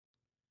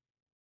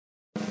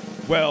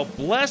Well,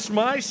 bless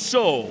my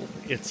soul.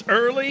 It's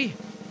early,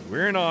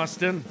 we're in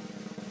Austin,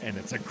 and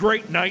it's a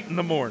great night in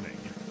the morning.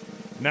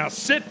 Now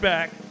sit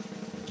back,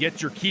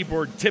 get your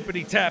keyboard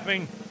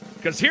tippity-tapping,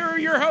 because here are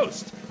your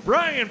hosts,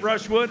 Brian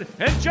Brushwood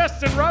and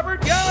Justin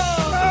Robert Young.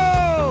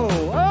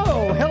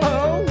 Oh,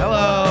 hello.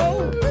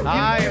 Hello.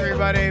 Hi,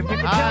 everybody.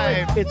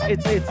 Hi.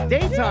 It's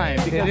daytime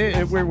because It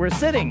is. We're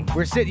sitting.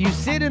 You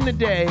sit in the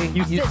day,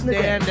 you sit in the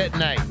stand day. at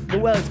night.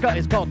 Well,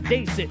 it's called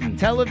day sitting.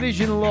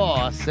 Television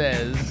law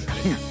says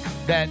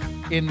that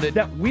in the...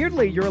 That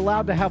weirdly, you're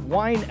allowed to have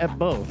wine at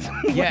both,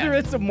 Yeah. whether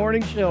it's a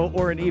morning show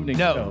or an evening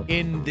No, show.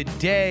 in the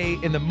day,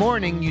 in the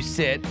morning you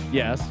sit.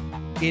 Yes.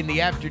 In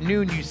the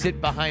afternoon you sit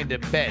behind a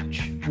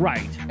bench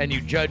Right. and you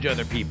judge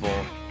other people.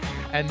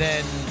 And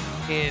then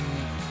in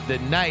the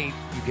night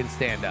you can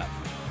stand up.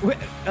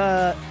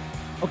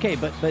 Okay,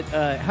 but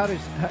how does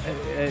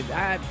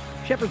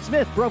Shepard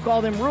Smith broke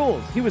all them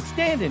rules? He was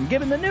standing,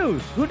 giving the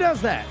news. Who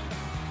does that?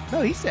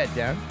 No, he sat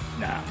down.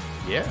 Nah.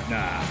 Yeah.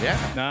 Nah.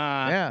 Yeah.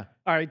 Nah. Yeah.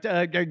 All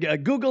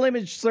right. Google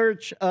image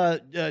search.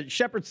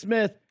 Shepard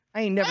Smith.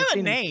 I ain't never I have a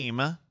seen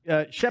name.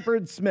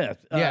 Shepard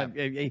Smith. Yeah.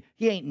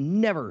 He ain't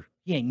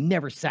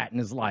never sat in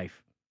his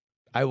life.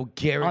 I will On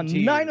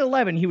guarantee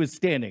 9/11, he was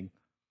standing.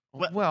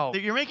 Well,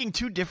 You're making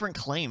two different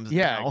claims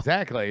yeah, now.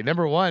 exactly.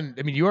 Number one,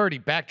 I mean, you already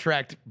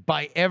backtracked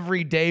by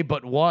every day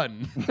but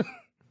one.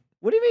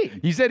 What do you mean?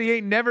 You said he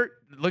ain't never.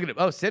 Look at him.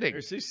 Oh, sitting.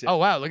 There's his sitting. Oh,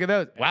 wow. Look at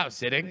those. Wow,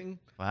 sitting.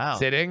 Wow.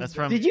 Sitting. That's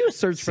from... Did you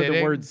search for the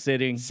Sitting. word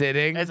sitting?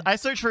 Sitting. I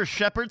searched for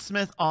Shepard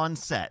Smith on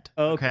set.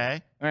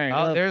 Okay. All right.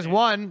 Oh, there's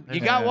one. You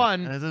got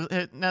one.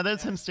 Now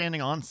there's him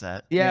standing on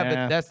set. Yeah, Yeah.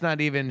 but that's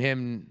not even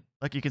him.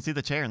 Look, you can see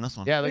the chair in this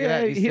one. Yeah, look at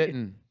that. He's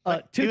sitting.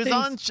 Two He was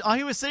things.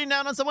 he was sitting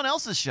down on someone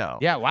else's show.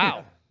 Yeah,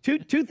 wow.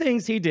 Two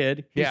things he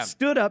did. He Yeah.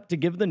 stood up to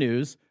give the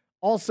news.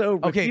 Also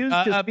Okay, refused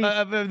to speak.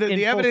 the in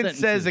full evidence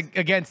says sentences.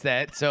 against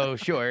that, so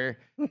sure.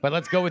 But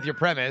let's go with your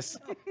premise.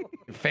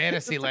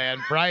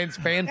 Fantasyland, Brian's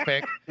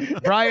fanfic.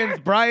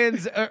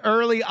 Brian's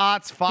early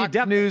aughts Fox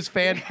News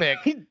fanfic.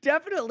 He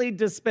definitely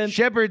dispensed.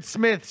 Shepard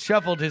Smith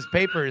shuffled his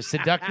papers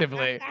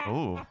seductively.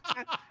 Ooh.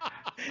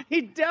 He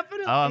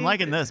definitely. Oh, I'm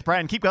liking this.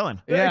 Brian, keep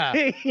going. Yeah.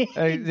 he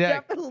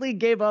definitely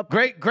gave up.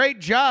 Great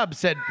job,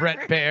 said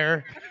Brett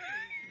Baer.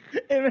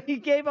 He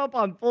gave up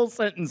on full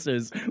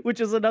sentences, which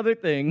is another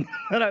thing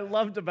that I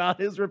loved about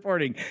his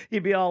reporting.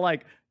 He'd be all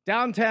like,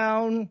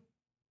 downtown,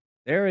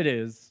 there it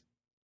is.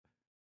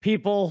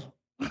 People,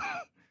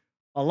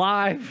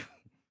 alive,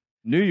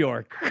 New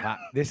York. Wow,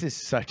 this is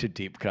such a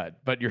deep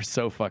cut, but you're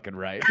so fucking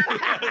right.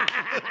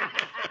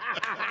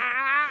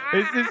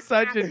 This is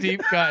such a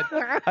deep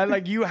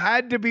cut. You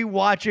had to be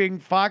watching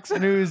Fox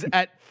News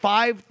at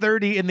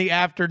 5:30 in the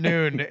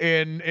afternoon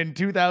in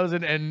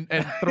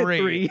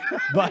 2003.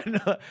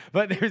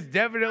 But there's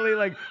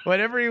definitely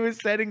whenever he was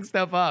setting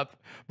stuff up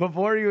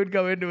before he would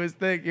go into his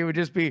thing, it would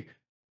just be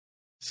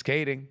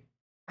skating,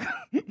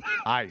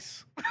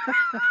 ice,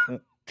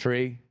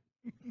 tree,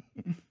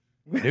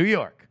 New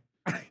York.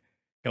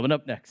 Coming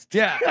up next.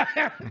 Yeah.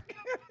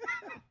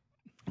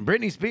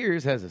 Britney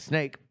Spears has a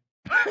snake.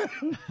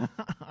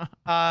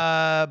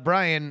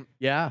 Brian,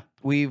 Yeah.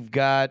 we've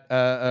got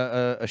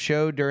a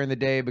show during the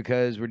day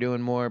because we're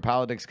doing more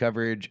politics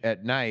coverage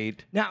at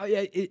night. Now,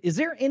 is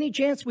there any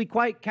chance we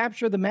quite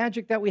capture the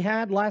magic that we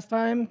had last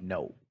time?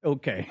 No.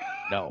 Okay.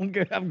 No.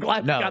 I'm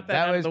glad we No, got that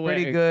out of was the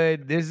pretty way.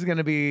 good. This is going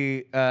to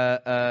be,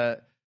 I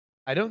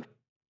don't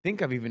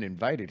think I've even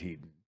invited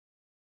Heaton,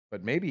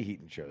 but maybe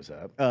Heaton shows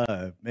up.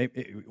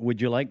 Would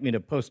you like me to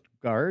post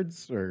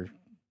guards or?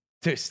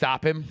 To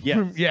stop him?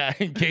 Yes. Yeah,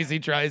 in case he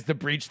tries to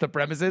breach the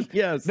premises?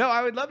 Yes. No,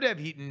 I would love to have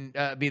Heaton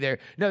be there.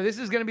 No, this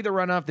is going to be the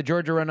runoff, the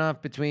Georgia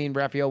runoff between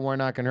Raphael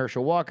Warnock and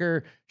Herschel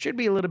Walker. Should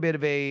be a little bit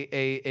of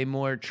a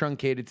more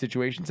truncated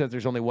situation since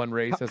there's only one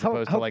race as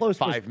opposed to close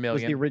 5 million.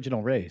 was the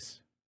original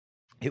race?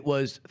 It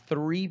was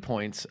 3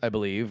 points, I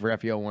believe.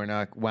 Raphael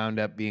Warnock wound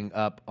up being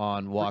up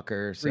on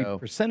Walker. Three So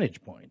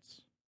percentage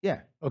points.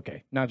 yeah,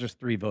 Okay, not just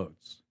 3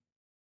 votes.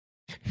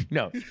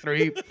 no,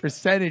 3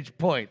 percentage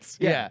points.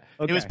 Yeah.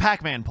 Okay. It was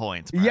Pac-Man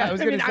points. Yeah, I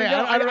was going to say,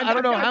 I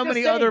don't know I'm how just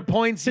many saying, other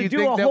points to you do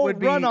think a that whole would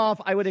be.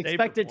 runoff. I would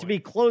expect it to be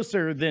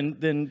closer than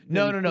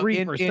No.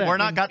 3%.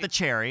 Warnock got the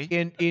cherry,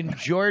 In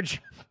Georgia.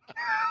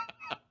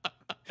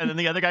 and then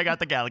the other guy got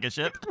the Galaga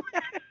ship.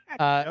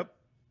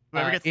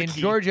 Whoever gets the In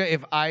key. Georgia,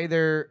 if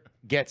either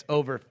gets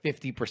over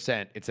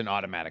 50%, it's an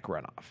automatic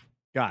runoff.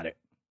 Got it.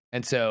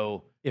 And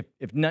so If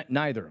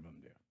neither of them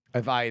do,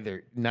 if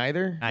neither?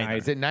 Neither.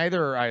 Is it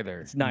neither or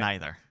either? it's neither.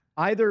 Neither.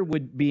 Either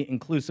would be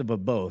inclusive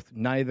of both.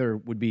 Neither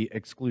would be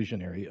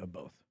exclusionary of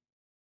both.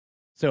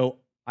 So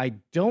I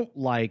don't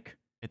like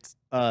It's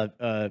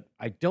I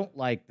don't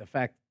like the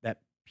fact that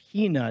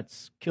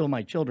peanuts kill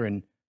my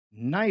children.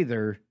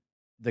 Neither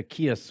the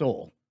Kia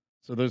Soul.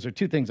 So those are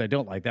two things I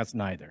don't like. That's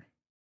neither.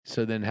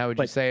 So then how would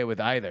you But- say it with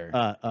either?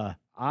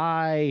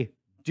 I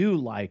do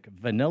like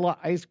vanilla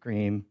ice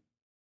cream.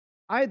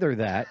 Either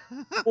that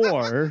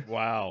or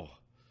Wow.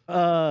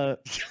 a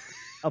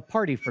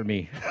party for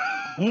me.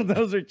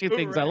 Those are two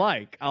things I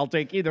like. I'll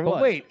take either But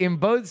one. wait, in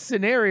both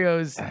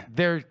scenarios,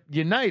 they're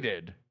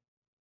united.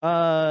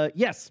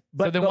 Yes,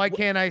 but so then why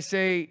can't I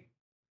say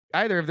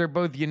either if they're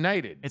both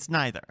united? It's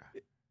neither.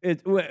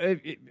 It's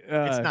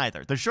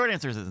Neither. The short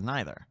answer is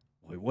neither.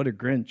 Boy, what a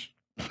Grinch!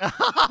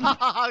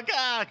 Oh,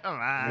 God, come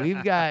on.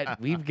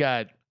 We've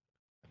got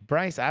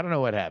Bryce. I don't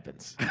know what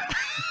happens.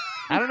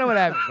 I don't know what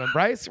happens when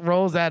Bryce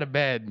rolls out of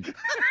bed.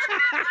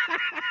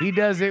 He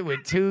does it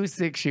with 2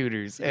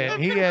 6-shooters,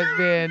 and he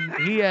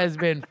has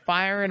been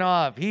firing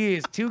off. He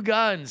is 2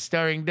 guns,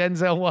 starring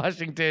Denzel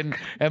Washington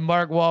and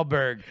Mark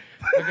Wahlberg,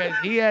 because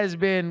he has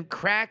been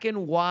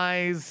cracking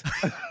wise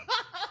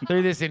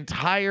through this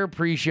entire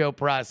pre-show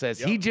process.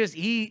 He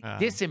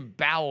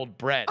disemboweled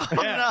Brett. Oh,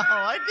 no,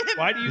 I didn't.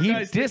 Why do you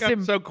guys think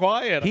I'm so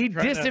quiet? He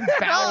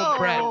disemboweled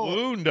Brett.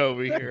 Wound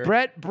over here.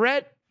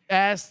 Brett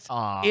asked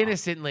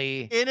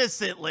innocently.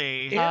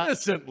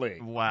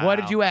 Wow. What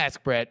did you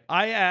ask, Brett?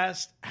 I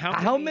asked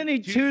How many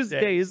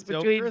Tuesdays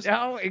till between Christmas?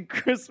 now and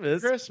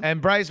Christmas?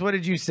 And Bryce, what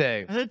did you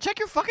say? Check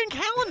your fucking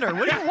calendar.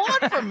 What do you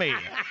want from me?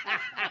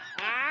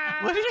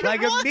 What do you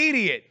Like want?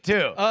 immediate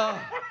too.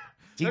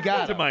 He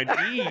got to my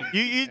knee.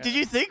 Did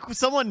you think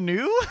someone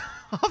knew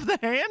off the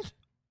hand?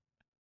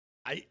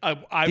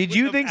 I Did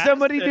you think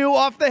somebody knew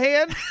off the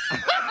hand?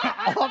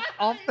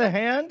 Off the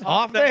hand?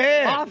 Off the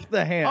hand. Off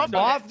the hand.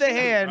 Off the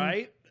hand.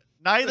 Right?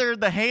 Neither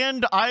the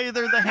hand,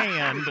 either the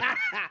hand.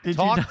 Did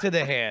Talk to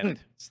the hand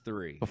It's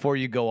 3. before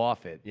you go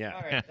off it. Yeah.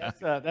 All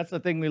right, that's the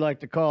thing we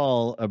like to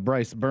call a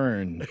Bryce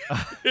burn.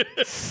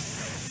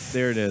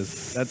 There it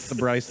is. That's the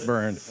Bryce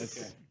burn.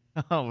 Okay.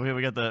 Oh,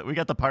 we got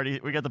the party.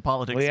 We got the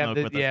politics We smoke have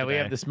the, with us yeah, we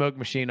today. have the smoke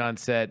machine on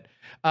set.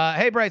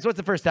 Hey, Bryce, what's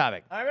the first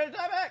topic? All right,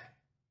 back.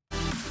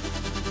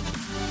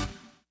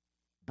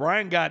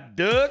 Brian got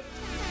ducked.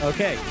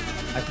 Okay.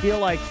 I feel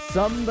like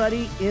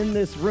somebody in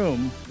this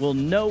room will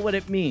know what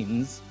it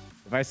means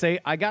if I say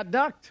I got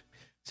ducked.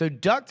 So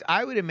ducked,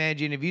 I would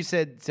imagine if you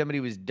said somebody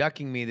was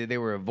ducking me that they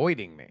were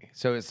avoiding me.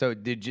 So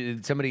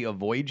did somebody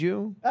avoid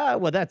you?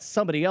 Well, that's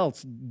somebody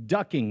else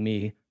ducking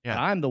me. Yeah.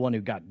 But I'm the one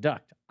who got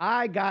ducked.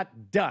 I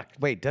got ducked.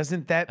 Wait,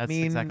 doesn't that That's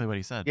mean exactly what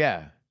he said.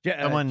 Yeah.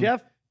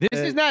 Jeff? This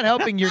is not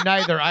helping your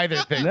neither either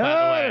thing, by the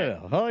way.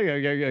 No. Oh,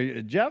 yeah.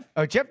 Jeff?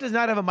 Oh, Jeff does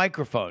not have a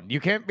microphone. You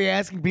can't be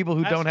asking people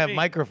who don't have me.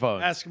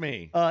 microphones. Ask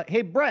me.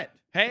 Hey, Brett.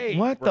 Hey,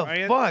 What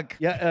Brian. the fuck?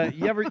 Yeah,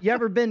 you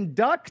ever been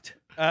ducked?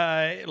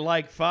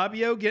 Like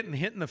Fabio getting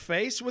hit in the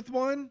face with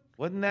one?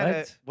 Wasn't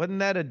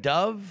that a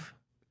dove?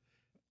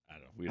 I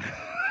don't know. We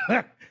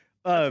don't.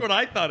 That's what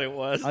I thought it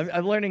was.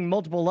 I'm learning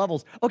multiple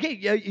levels. Okay,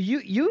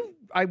 you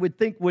I would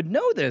think would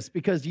know this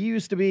because you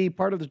used to be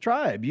part of the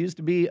tribe. You used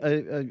to be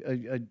a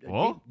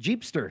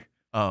Jeepster.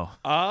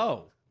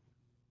 Oh,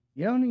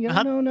 You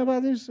don't know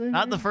about this?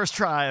 not the first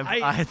tribe.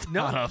 I thought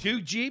no, of.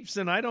 2 Jeeps,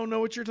 and I don't know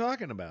what you're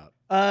talking about.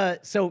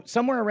 So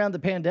somewhere around the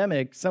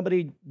pandemic,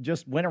 somebody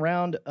just went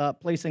around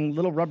placing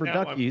little rubber Now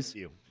I'm duckies. with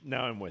you.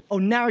 Now I'm with you. Oh,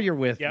 now you're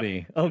with Yep,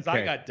 me. 'cause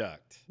Okay. I got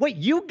ducked. Wait,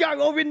 you got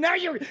over now.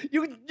 You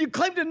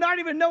claim to not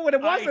even know what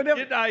it was.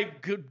 I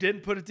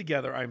didn't put it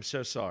together. I'm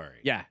so sorry.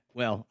 Yeah,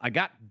 well, I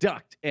got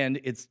ducked, and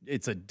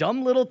it's a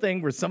dumb little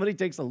thing where somebody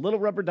takes a little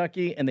rubber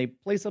ducky and they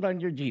place it on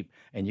your Jeep,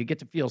 and you get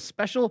to feel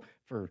special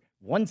for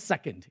 1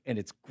 second, and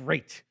it's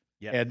great.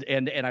 Yeah.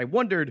 And I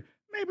wondered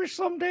maybe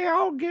someday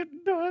I'll get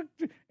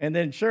ducked, and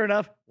then sure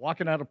enough,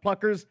 walking out of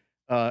Pluckers,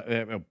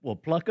 we'll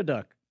pluck a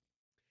duck.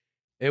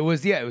 It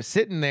was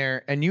sitting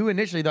there, and you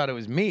initially thought it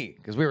was me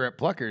because we were at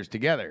Pluckers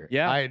together.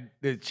 Yeah.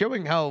 It's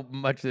showing how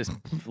much this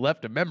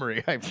left a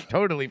memory. I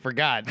totally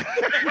forgot.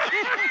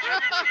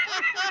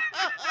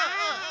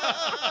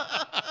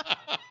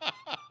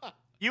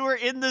 You were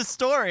in this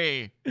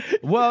story.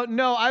 Well,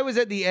 no, I was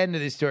at the end of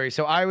this story,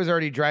 so I was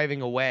already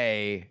driving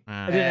away.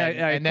 And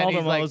then I and then called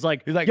he's him. like, I was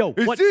like, he's like, "Yo,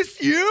 is what?"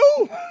 this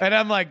you? And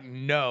I'm like,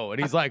 no.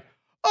 And he's like,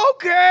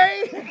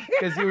 okay,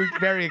 because he was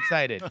very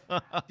excited.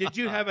 Did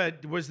you have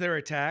was there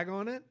a tag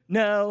on it?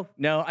 No.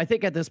 I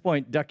think at this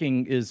point,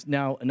 ducking is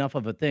now enough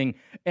of a thing.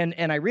 And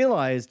I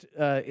realized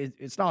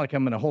it's not like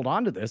I'm going to hold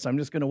on to this. I'm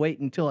just going to wait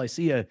until I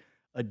see a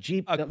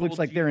Jeep that cool looks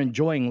like Jeep. they're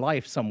enjoying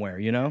life somewhere,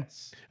 you know?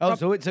 Oh,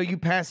 so you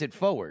pass it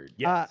forward.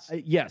 Yes.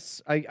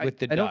 Yes. I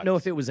don't know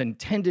if it was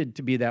intended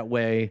to be that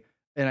way.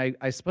 And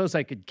I suppose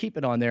I could keep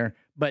it on there.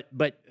 But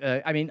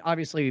I mean,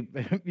 obviously,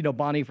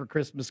 Bonnie for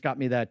Christmas got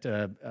me that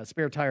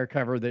spare tire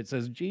cover that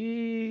says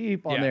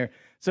Jeep on there.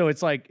 So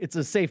it's like, it's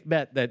a safe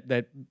bet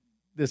that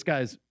this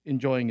guy's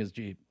enjoying his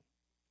Jeep.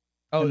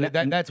 Oh,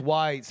 And that's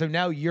why. So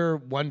now you're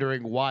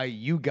wondering why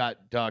you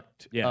got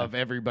ducked Yeah. of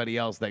everybody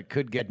else that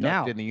could get ducked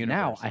Now, in the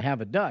universe. now I have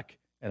a duck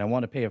and I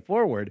want to pay it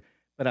forward,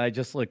 but I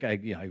just look,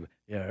 Grand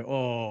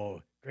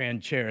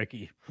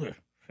Cherokee.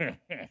 Wait,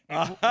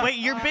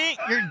 you're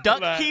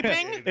duck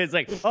keeping? It's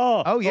like,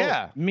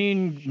 yeah.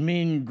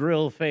 mean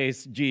grill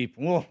face Jeep.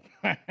 Whoa.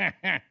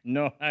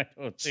 No, I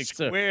don't think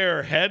so.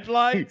 Square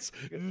headlights?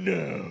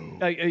 No.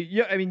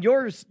 Yeah, I mean,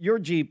 your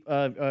Jeep,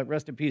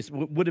 rest in peace,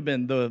 would have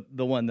been the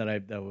one that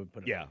would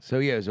put it. Yeah. So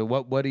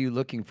what are you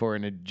looking for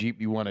in a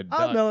Jeep you want to duck?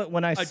 I'll know it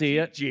when I A see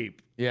it.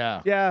 Jeep.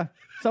 Yeah. Yeah,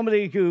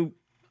 somebody who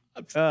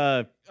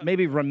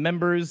maybe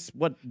remembers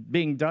what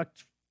being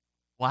ducked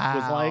Wow.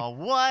 was like.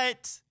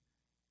 What?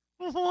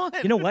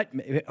 What? You know what?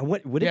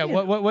 What? Yeah.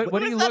 What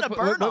do is you that look a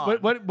for? burn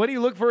on? What do you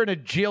look for in a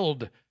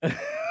Jild?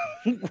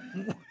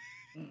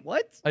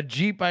 What? A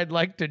Jeep I'd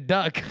like to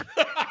duck.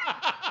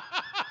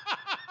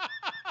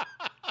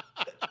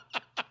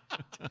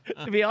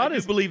 To be I do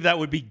honest, believe that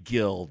would be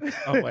Guild.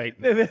 Oh wait,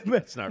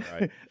 that's not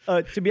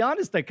right. to be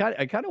honest, I kind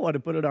of want to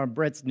put it on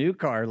Brett's new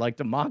car, like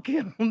to mock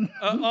him.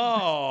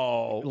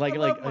 Like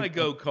Like- my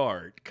go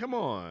kart. Come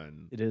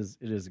on. It is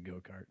a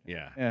go kart.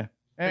 Yeah. Yeah.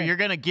 So you're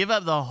gonna give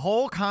up the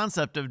whole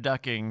concept of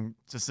ducking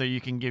just so you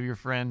can give your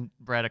friend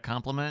Brad a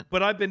compliment?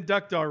 But I've been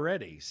ducked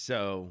already,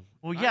 so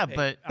Well, yeah,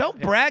 but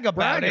Don't brag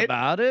about it.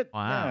 About it.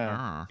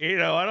 wow.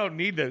 I don't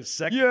need those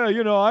second. Yeah,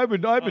 I've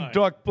been Fine.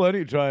 ducked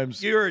plenty of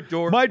times. You're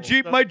adorable. My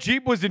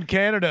Jeep was in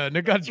Canada and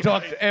it got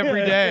ducked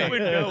every You would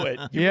day. know it.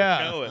 You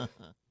Yeah. would know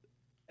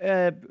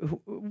it.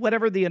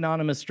 Whatever the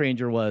anonymous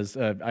stranger was,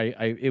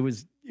 it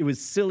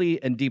was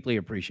silly and deeply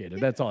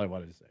appreciated. That's all I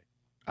wanted to say.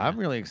 I'm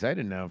really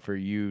excited now for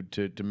you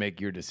to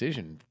make your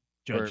decision.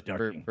 Judge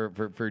for,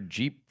 ducking. for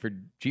Jeep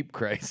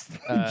Christ.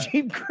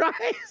 Jeep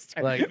Christ.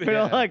 like, You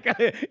know, yeah. like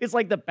it's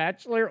like The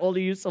Bachelor,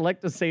 only you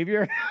select a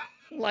savior.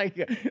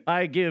 Like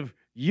I give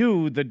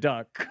you the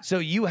duck. So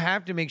you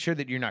have to make sure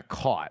that you're not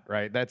caught,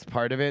 right? That's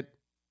part of it.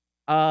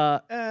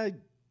 I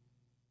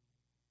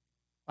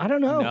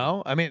don't know.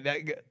 No, I mean,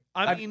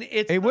 I mean,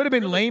 it's it would have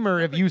been really- lamer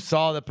if you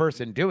saw the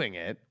person doing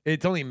it.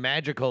 It's only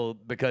magical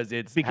because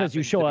you Because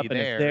show up and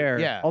it's there.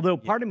 Yeah. Although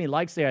part of me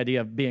likes the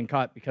idea of being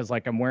caught because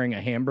like I'm wearing a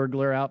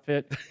Hamburglar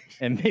outfit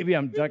and maybe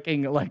I'm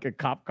ducking like a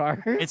cop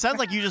car. It sounds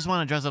like you just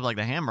want to dress up like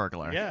the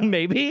Hamburglar. Yeah.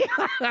 Maybe.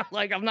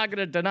 Like I'm not going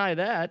to deny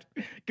that.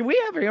 Can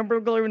we have a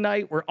Hamburglar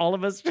night where all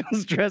of us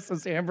just dress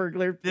as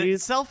Hamburglar, The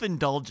please?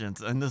 self-indulgence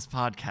in this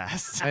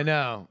podcast. I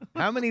know.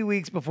 How many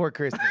weeks before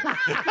Christmas?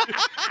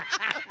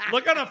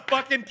 Look on a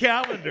fucking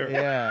calendar.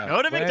 Yeah.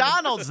 Go to When-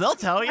 McDonald's, they'll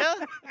tell you.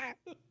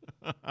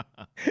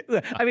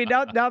 I mean,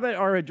 now that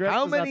our address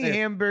How is many out there,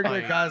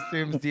 hamburger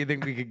costumes do you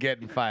think we could get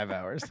in 5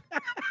 hours? I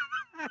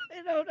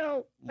don't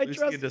know. I Lucy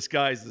trust, in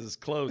disguise is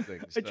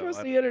clothing. I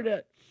trust the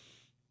internet.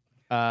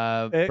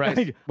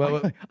 Bryce,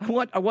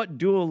 I want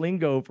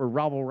Duolingo for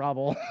Robble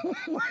Robble.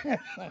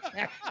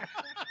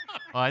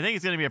 Well, I think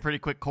it's going to be a pretty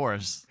quick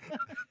course.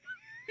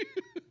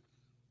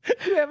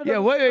 You have yeah,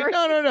 another wait,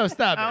 story? no,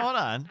 stop Now, it. hold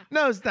on.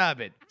 No, stop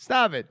it.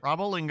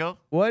 Robolingo.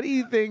 What do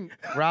you think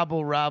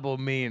Robble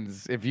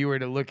means if you were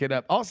to look it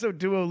up? Also,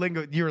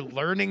 Duolingo, you're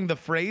learning the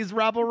phrase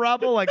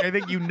Robble? Like, I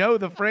think you know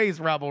the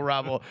phrase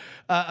Robble.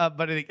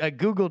 But a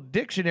Google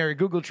Dictionary,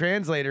 Google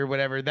Translator,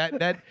 whatever,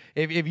 that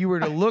if you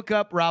were to look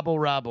up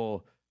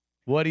Robble,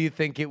 what do you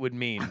think it would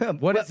mean?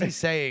 What is he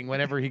saying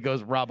whenever he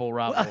goes Robble?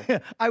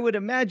 I would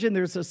imagine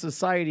there's a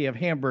society of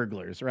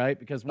Hamburglars, right?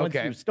 Because once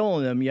Okay. you've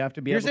stolen them, you have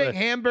to be You're able saying to.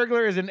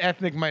 Hamburglar is an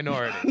ethnic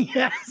minority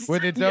Yes.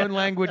 with its own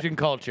language and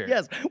culture.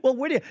 Yes. Well,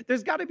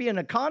 there's got to be an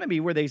economy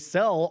where they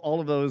sell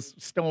all of those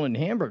stolen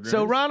hamburgers.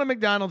 So Ronald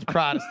McDonald's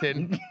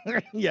Protestant.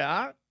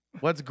 yeah.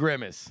 What's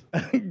Grimace?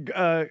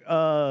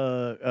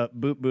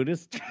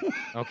 Buddhist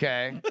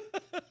Okay.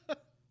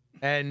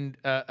 And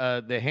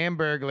the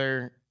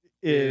Hamburglar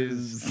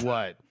is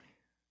what?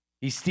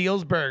 He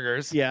steals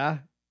burgers. yeah.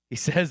 He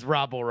says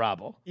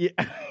Robble. Yeah.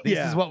 This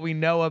yeah. is what we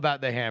know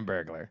about the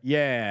Hamburglar.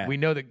 Yeah. We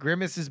know that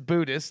Grimace is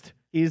Buddhist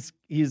he's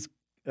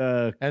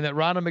and that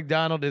Ronald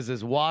McDonald is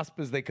as wasp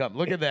as they come.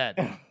 Look at that.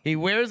 He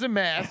wears a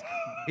mask.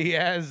 He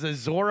has a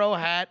Zorro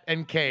hat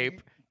and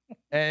cape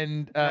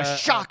and A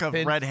shock of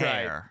pinstripe. red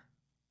hair.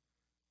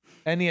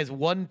 And he has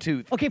one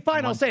tooth. okay,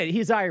 fine. I'll say it.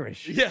 He's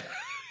Irish. Yeah.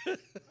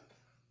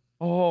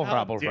 Oh, How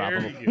Robble.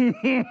 dare you.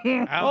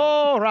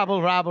 Oh,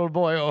 Robble,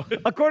 boy. Oh.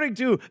 According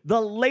to the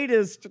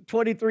latest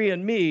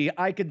 23andMe,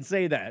 I can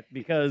say that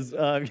because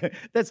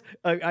that's.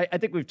 I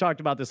think we've talked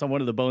about this on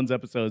one of the Bones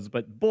episodes.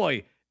 But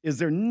boy, is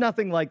there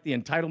nothing like the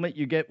entitlement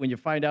you get when you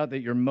find out that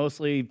you're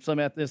mostly some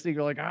ethnicity.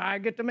 You're like, I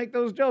get to make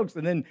those jokes,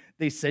 and then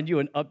they send you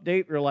an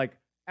update. You're like,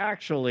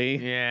 actually,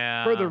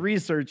 Yeah. further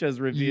research has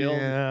revealed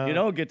Yeah. you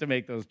don't get to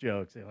make those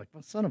jokes. You're like,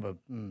 well, son of a.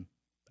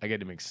 I get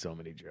to make so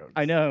many jokes.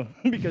 I know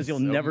because you'll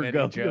So never many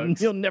go.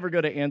 jokes. You'll never go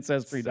to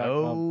ancestry.com.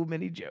 So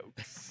many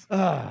jokes.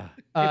 Hey,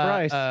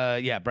 Bryce.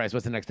 Yeah, Bryce,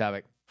 what's the next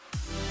topic?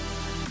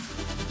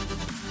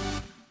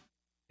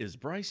 Is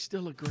Bryce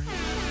still a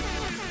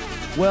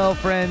Grinch? Well,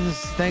 friends,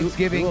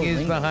 Thanksgiving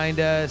is Duolingo. behind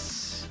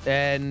us,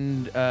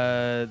 and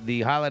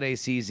the holiday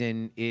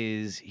season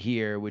is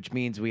here, which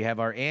means we have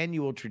our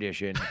annual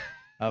tradition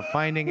of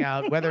finding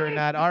out whether or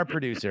not our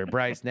producer,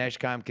 Bryce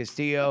Neshcom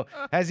Castillo,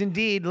 has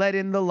indeed let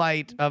in the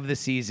light of the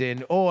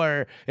season,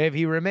 or if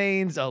he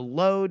remains a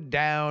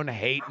low-down,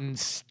 hating,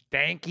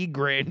 stanky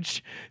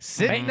Grinch,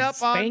 sitting up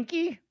on...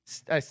 Spanky?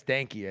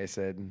 Stanky, I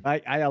said.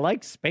 I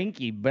like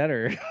Spanky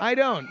better. I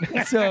don't.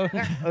 So,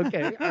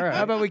 Okay, all right.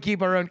 how about we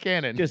keep our own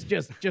canon? just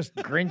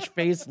Grinch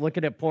face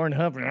looking at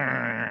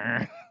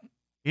Pornhub.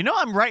 You know,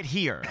 I'm right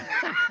here.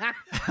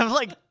 I'm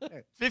like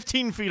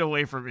 15 feet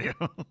away from you.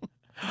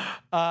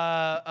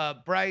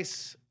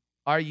 Bryce,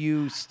 are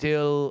you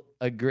still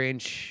a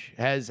Grinch?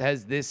 Has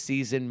this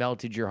season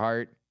melted your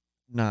heart?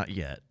 Not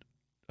yet.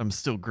 I'm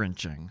still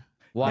Grinching.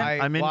 Why?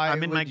 I'm in why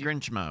my would you-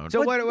 Grinch mode.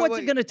 So what's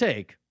it going to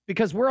take?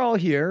 Because we're all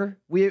here.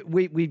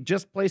 We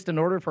just placed an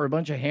order for a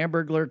bunch of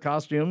Hamburglar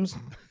costumes.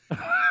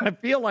 I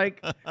feel like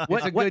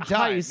It's a good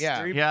time.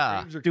 heist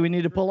Yeah. do we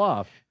need to pull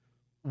off?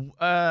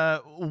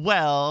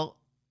 Well,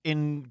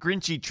 in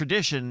Grinchy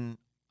tradition,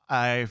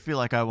 I feel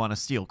like I want to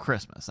steal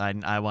Christmas.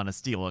 I want to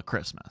steal a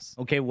Christmas.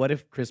 Okay, what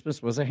if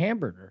Christmas was a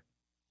hamburger?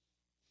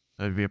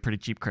 That would be a pretty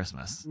cheap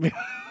Christmas.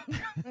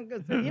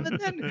 Even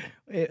then,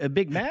 a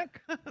Big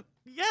Mac?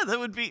 Yeah, that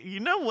would be. You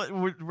know what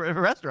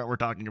restaurant we're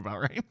talking about,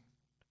 right?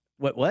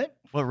 What?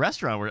 What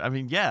restaurant I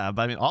mean, yeah,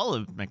 but I mean, all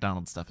of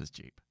McDonald's stuff is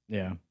cheap.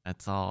 Yeah.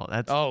 That's all.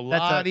 That's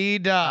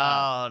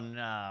la-di-da.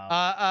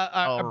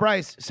 Oh no.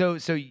 Bryce, so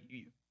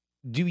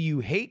do you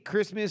hate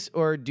Christmas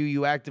or do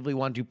you actively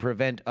want to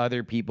prevent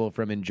other people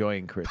from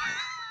enjoying Christmas?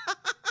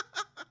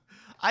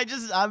 I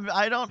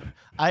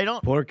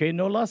don't. Porque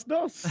no las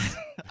dos?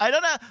 I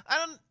don't know.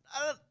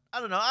 I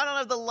don't know. I don't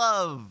have the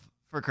love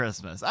for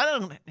Christmas. I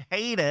don't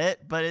hate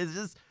it, but it's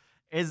just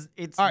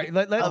it's All right,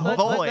 a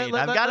void.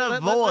 I've got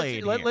a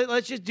void.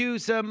 Let's just do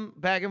some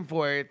back and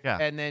forth, Yeah.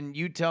 and then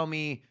you tell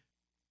me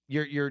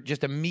your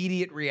just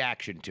immediate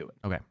reaction to it.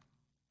 Okay.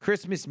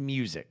 Christmas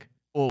music.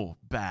 Oh,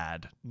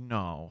 bad.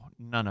 No,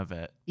 none of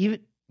it.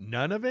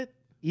 None of it?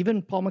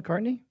 Even Paul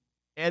McCartney?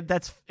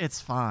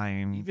 It's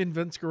fine. Even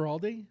Vince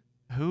Guaraldi?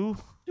 Who?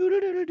 No.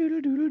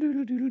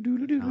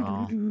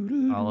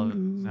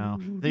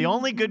 The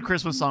only good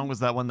Christmas song was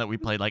that one that we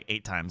played like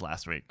 8 times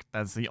last week.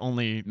 That's the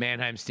only.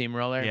 Mannheim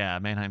Steamroller. Yeah,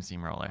 Mannheim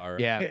Steamroller. All right.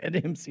 Yeah. At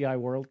MCI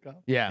World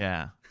Cup? Yeah.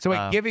 Yeah. So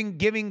wait,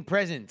 giving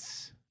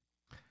presents.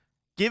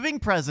 Giving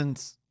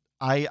presents,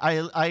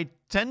 I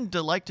tend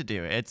to like to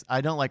do it.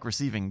 I don't like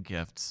receiving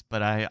gifts,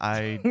 but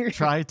I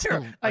try to.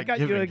 Here, I like got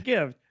you a giving.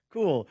 gift.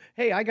 Cool.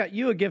 Hey, I got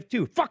you a gift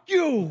too. Fuck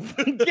you!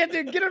 Get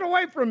it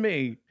away from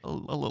me. A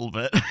little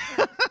bit.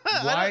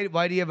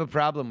 Why do you have a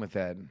problem with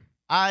that?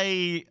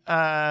 I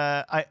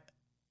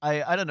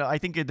don't know. I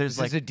think there's Is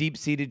like this a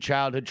deep-seated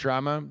childhood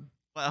trauma?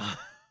 well,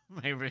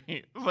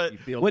 maybe, but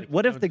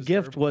What if the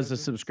gift was a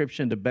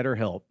subscription to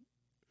BetterHelp?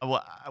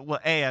 well,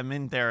 I'm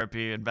in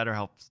therapy, and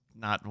BetterHelp's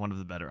not one of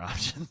the better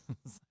options. I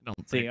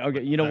don't See, think.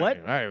 okay, you know what?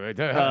 All right.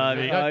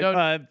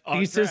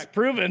 Thesis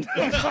proven.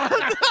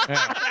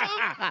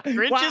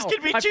 Grinches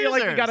can be I feel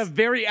like you got a choosers.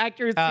 very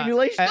accurate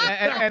simulation.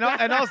 and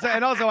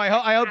also,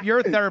 I hope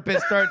your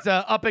therapist starts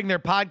upping their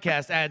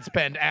podcast ad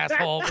spend,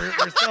 asshole.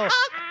 We're still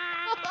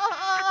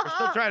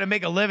trying to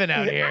make a living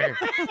out here.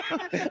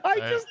 I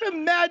just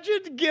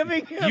imagined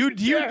giving him You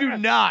do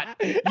not.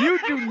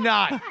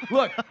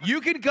 Look, you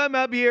can come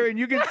up here and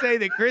you can say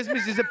that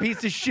Christmas is a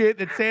piece of shit,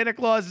 that Santa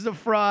Claus is a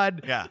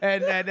fraud, Yeah.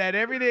 and that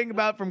everything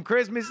about from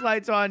Christmas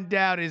lights on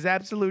down is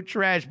absolute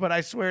trash. But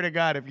I swear to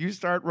God, if you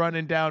start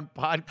running down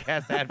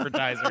podcast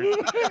advertisers,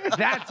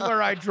 that's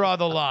where I draw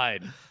the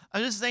line.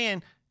 I'm just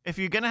saying, if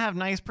you're gonna have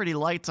nice, pretty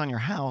lights on your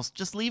house,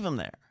 just leave them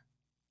there.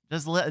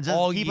 Just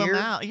All keep year?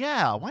 them out.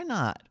 Yeah, why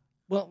not?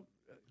 Well,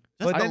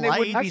 Just But the then they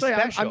wouldn't be lights. actually,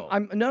 special.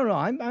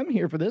 I'm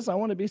here for this. I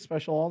want to be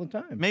special all the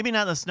time. Maybe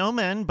not the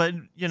snowmen, but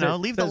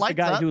leave the Says lights the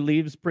guy up. who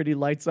leaves pretty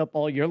lights up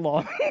all year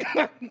long.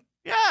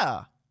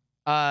 Yeah.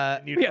 Yeah,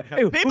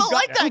 hey, People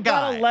like that who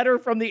got guy. a letter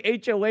from the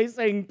HOA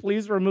saying,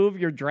 "Please remove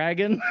your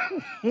dragon."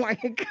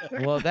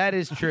 Well, that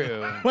is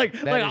true.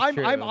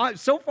 I'm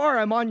so far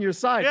I'm on your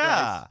side.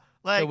 Yeah.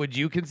 Like So would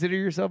you consider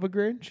yourself a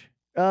Grinch?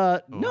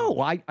 No,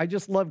 I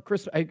just love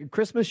Christmas.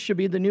 Christmas should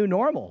be the new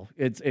normal.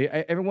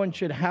 Everyone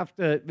should have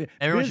to.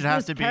 Everyone should have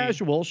business to be-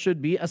 casual.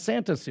 Should be a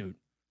Santa suit.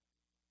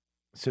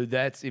 So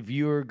that's if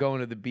you were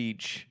going to the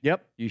beach,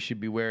 Yep. you should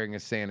be wearing a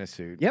Santa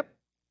suit. Yep.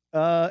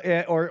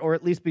 Or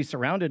at least be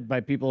surrounded by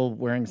people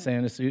wearing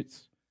Santa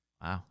suits.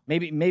 wow.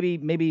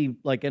 Maybe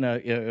like in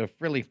a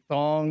frilly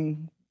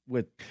thong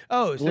with.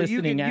 Oh, so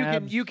you Glistening can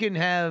abs.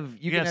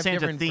 have have Santa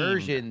different themed.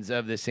 versions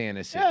of the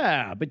Santa suit.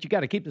 Yeah, but you got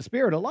to keep the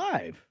spirit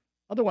alive.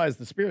 Otherwise,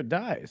 the spirit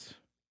dies.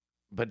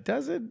 But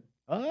does it?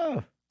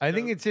 Oh. I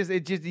think it's just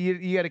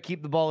you got to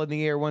keep the ball in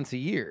the air once a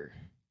year.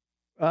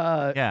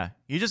 Yeah.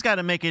 You just got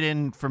to make it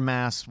in for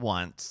mass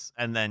once,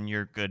 and then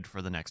you're good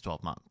for the next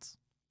 12 months.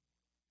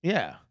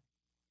 Yeah,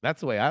 that's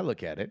the way I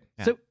look at it.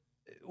 Yeah. So,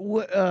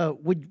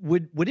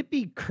 would it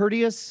be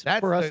courteous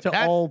for us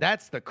to all?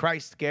 That's the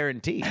Christ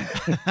guarantee.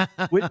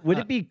 would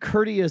it be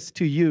courteous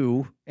to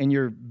you and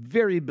your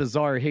very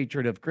bizarre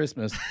hatred of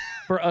Christmas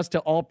for us to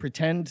all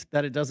pretend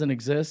that it doesn't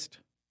exist?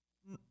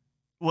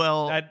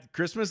 Well, That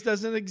Christmas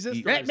doesn't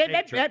exist? or Eh, is eh,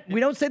 hatred? eh, we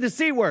don't say the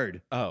C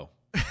word. Oh.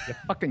 You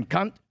fucking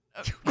cunt.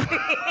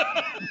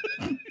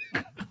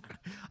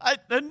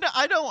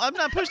 I'm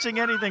not pushing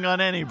anything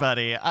on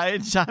anybody.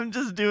 I'm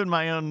just doing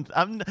my own.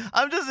 I'm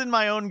just in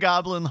my own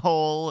goblin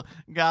hole,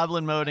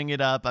 goblin moding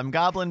it up. I'm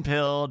goblin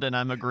pilled, and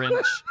I'm a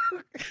Grinch.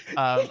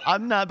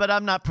 I'm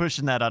not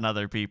pushing that on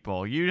other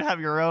people. You have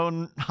your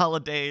own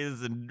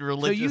holidays and So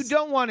religious. you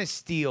don't want to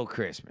steal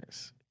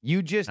Christmas.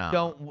 You just No.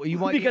 don't. You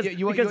want Because if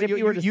you were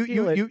to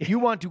steal it- you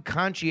want to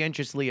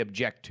conscientiously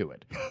object to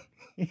it.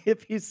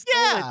 If he stole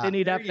it, Yeah, then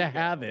he'd have to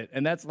have it,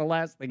 and that's the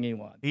last thing he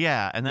wants.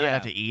 Yeah, and then I Yeah.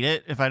 have to eat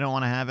it if I don't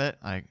want to have it.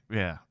 Like,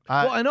 yeah.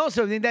 Well, and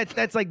also I mean,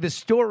 that's like the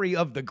story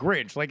of the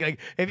Grinch. Like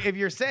if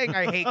you're saying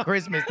I hate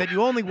Christmas, then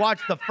you only watch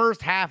the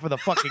first half of the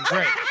fucking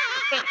Grinch.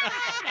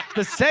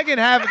 The second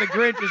half of the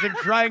Grinch is him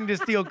trying to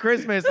steal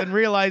Christmas and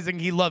realizing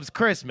he loves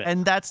Christmas.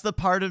 and that's the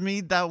part of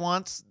me that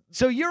wants.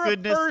 So you're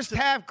goodness a first to-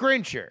 half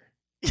Grincher.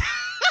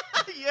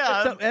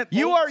 Yeah,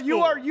 You are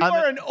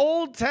I'm an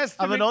Old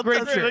Testament I'm an old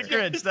Grincher. Testament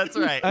Grinch. That's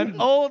right. An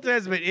Old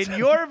Testament. In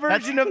your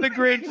version of the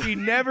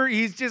Grinch,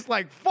 he's just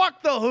like,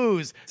 fuck the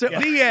Who's. So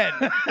the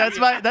end.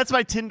 That's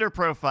my Tinder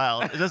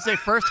profile. It does say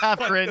first half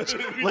Grinch,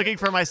 looking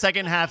for my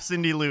second half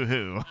Cindy Lou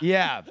Who.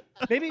 Yeah.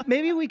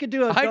 Maybe we could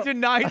do a. I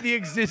denied the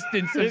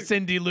existence of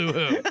Cindy Lou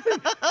Who.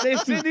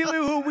 Cindy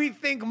Lou Who we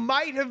think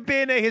might have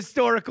been a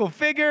historical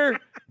figure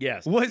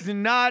Yes. was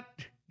not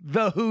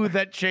the Who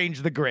that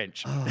changed the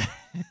Grinch.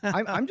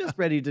 I'm just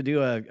ready to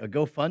do a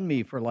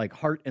GoFundMe for like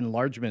heart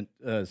enlargement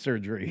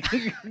surgery.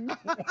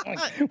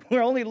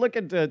 We're only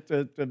looking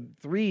to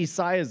 3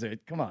 size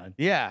it. Come on.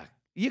 Yeah.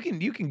 You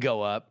can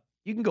go up.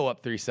 You can go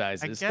up 3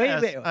 sizes. I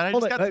guess. I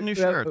hold just on. got some new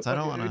shirts. I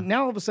don't want to.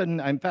 Now all of a sudden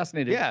I'm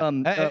fascinated. Yeah.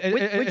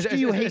 Which do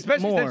you hate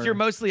Especially more? since you're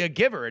mostly a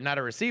giver and not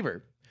a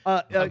receiver.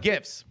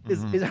 Gifts.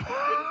 Is-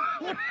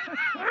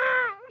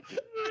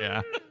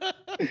 Yeah.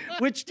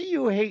 which do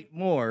you hate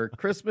more,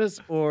 Christmas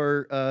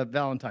or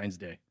Valentine's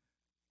Day?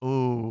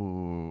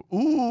 Ooh.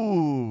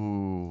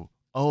 Ooh.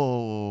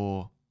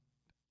 Oh.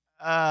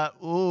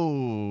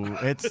 Ooh.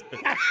 It's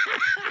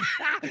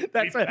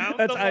That's found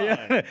the line.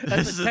 that's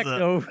This is a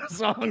techno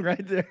song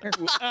right there.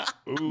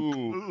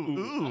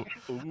 ooh.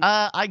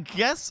 I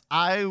guess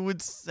I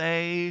would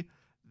say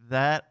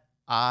that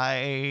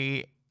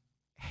I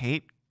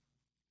hate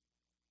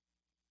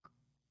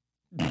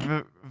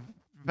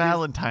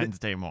Valentine's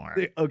Day more.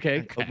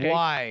 Okay.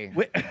 Why?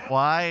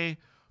 Why?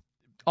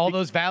 All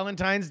those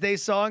Valentine's Day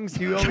songs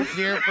you always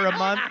hear for a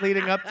month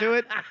leading up to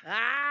it?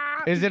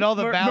 Is it all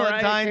the Mariah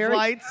Valentine's Carey?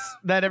 lights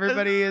that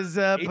everybody is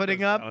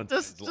putting up?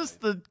 Just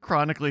the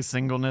chronically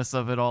singleness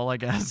of it all, I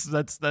guess.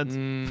 That's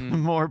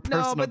more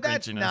personal No, but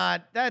that's grinchiness.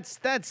 not.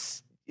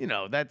 That's you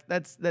know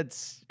that's.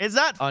 It's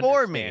not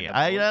for me.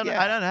 I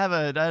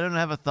Understandable. don't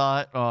have a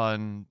thought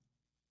on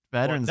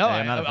Veterans No, Day.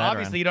 I'm not a veteran.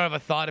 obviously you don't have a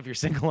thought if you're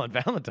single on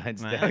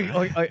Valentine's Nah. Day.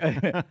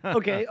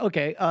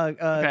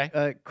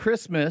 Okay.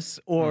 Christmas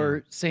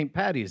or St.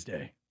 Patty's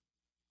Day?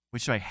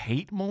 Which do I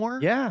hate more?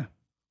 Yeah.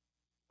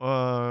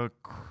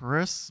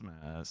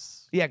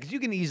 Christmas. Yeah, because you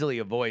can easily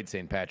avoid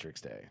St. Patrick's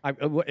Day.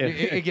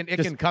 It can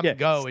Just, come and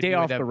go. and Stay you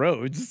would off the have-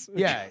 roads.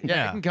 Yeah,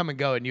 Yeah. it can come and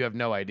go, and you have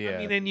no idea. I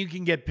mean, and you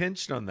can get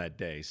pinched on that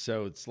day,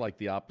 so it's like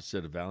the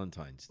opposite of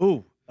Valentine's Day.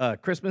 Ooh,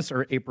 Christmas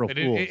or April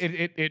Fools?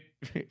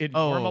 It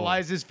Oh.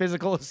 normalizes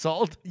physical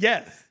assault.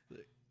 Yes.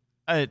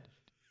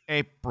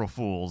 April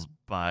Fools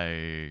by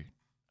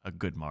a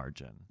good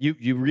margin.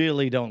 You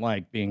really don't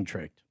like being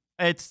tricked.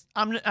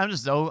 I'm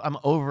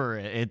over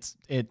it.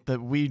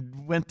 We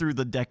went through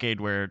the decade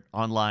where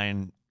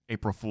online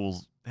April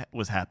Fools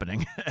was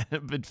happening.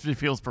 It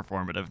feels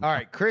performative. All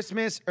right,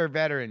 Christmas or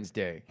Veterans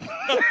Day?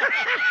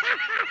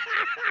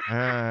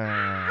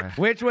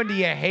 Which one do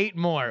you hate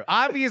more?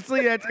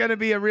 Obviously, that's going to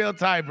be a real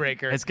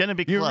tiebreaker. It's gonna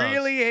be You close.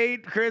 really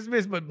hate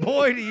Christmas, but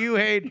boy, do you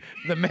hate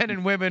the men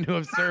and women who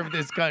have served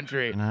this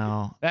country.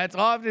 No. That's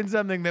often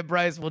something that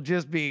Bryce will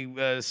just be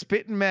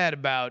spitting mad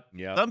about.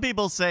 Yeah. Some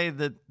people say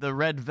that the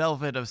red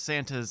velvet of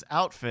Santa's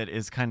outfit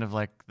is kind of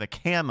like the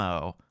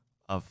camo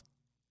of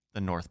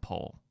the North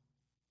Pole.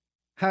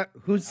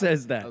 Who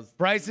says that?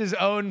 Bryce's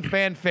own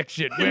fan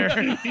fiction. All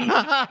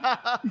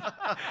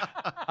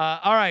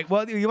right.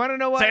 Well, you want to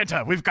know what?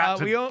 Santa, we've got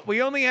to.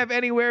 We only have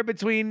anywhere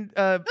between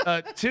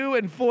 2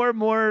 and 4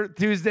 more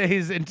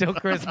Tuesdays until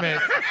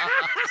Christmas.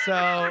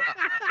 So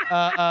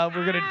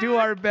we're gonna do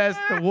our best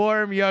to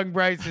warm young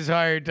Bryce's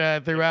heart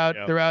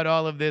throughout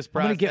all of this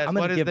process. I'm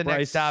gonna give the next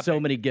Bryce topic? so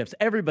many gifts.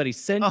 Everybody,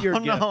 send your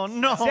gifts. No.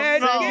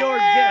 Send no, your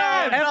no,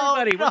 gifts. no,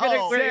 Everybody, we're no.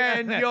 gonna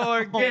Send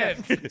your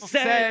gifts.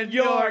 Send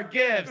your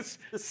gifts.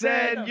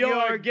 Send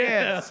your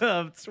gifts.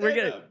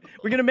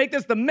 We're gonna make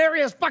this the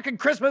merriest fucking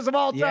Christmas of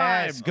all time.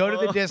 Yes, go to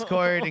the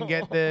Discord and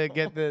get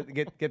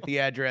the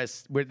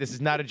address. This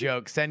is not a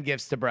joke. Send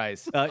gifts to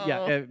Bryce.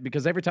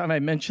 Because every time I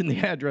mention the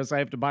address, I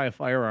have to buy a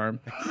firearm.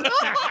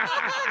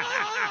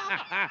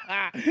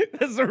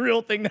 This is a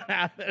real thing that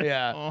happens.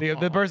 Yeah,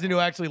 the person who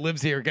actually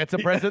lives here gets a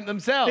present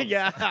themselves.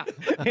 Yeah.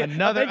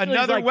 another Eventually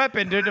he's like-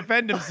 weapon to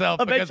defend himself.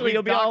 because Eventually, we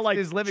he'll be all doxed like,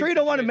 his living "Sure, you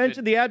don't want to situation."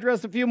 mention the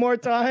address a few more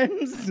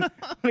times."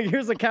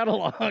 Here's a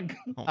catalog.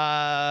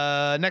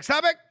 Next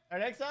topic. Our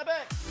next topic.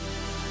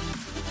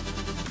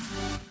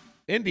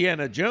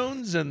 Indiana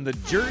Jones and the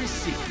Jury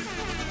Secret.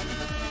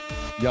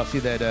 Y'all see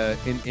that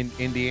in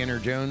Indiana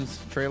Jones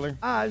trailer?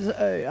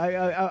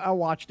 I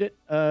watched it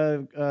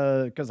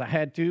because I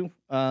had to.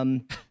 But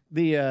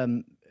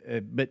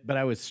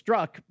I was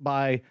struck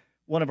by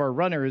one of our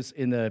runners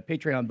in the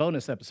Patreon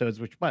bonus episodes.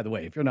 Which, by the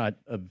way, if you're not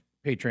a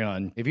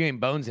Patreon, If you ain't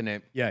bones in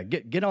it, yeah,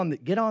 get on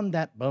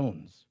that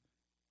bones.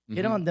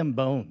 Get on them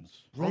bones.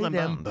 Roll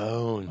them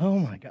bones. Oh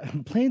my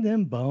God. Play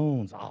them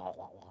bones.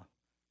 Oh.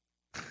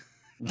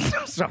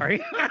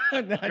 Sorry.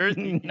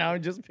 Now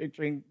I'm just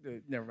picturing.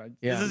 Never mind.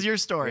 Yeah. This is your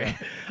story.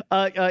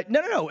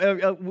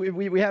 No.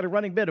 We had a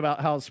running bit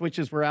about how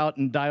switches were out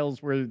and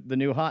dials were the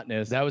new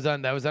hotness. That was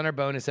on our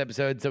bonus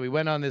episode. So we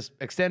went on this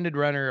extended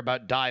runner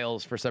about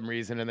dials for some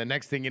reason, and the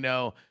next thing you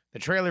know, the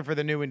trailer for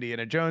the new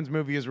Indiana Jones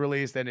movie is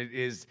released, and it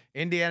is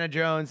Indiana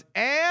Jones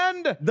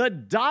and The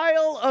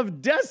Dial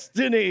of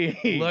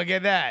Destiny. look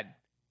at that.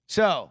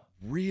 So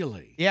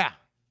Really? yeah,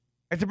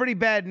 it's a pretty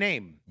bad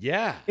name,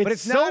 Yeah. but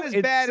it's not as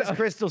bad as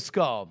Crystal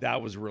Skull.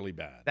 That was really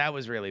bad. That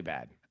was really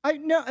bad. I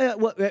know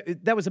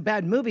that was a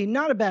bad movie,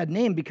 not a bad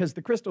name, because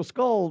the Crystal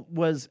Skull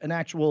was an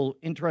actual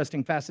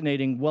interesting,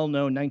 fascinating,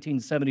 well-known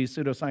 1970s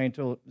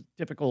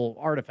pseudoscientific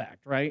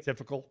artifact, right?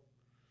 Typical.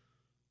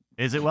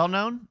 Is it well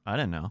known? I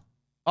didn't know.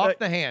 Off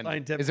the hand,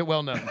 scientific. is it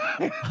well known?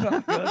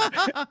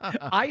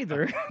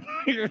 Either.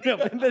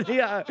 But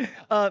yeah,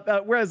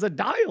 whereas a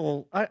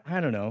dial, I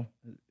don't know.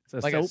 It's a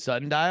Like a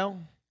sundial?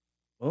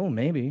 Oh,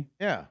 maybe.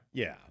 Yeah.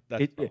 Yeah.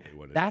 That's probably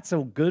what it is. That's a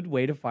good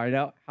way to find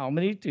out how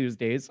many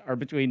Tuesdays are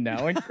between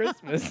now and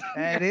Christmas.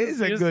 That is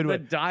a Use good the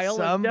one. dial of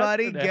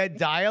Somebody destiny.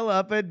 dial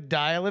up a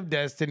dial of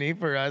destiny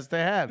for us to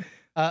have.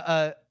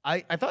 I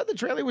thought the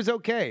trailer was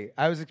okay.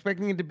 I was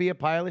expecting it to be a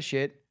pile of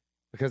shit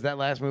because that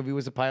last movie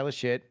was a pile of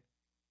shit.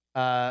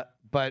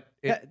 But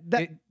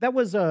That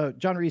was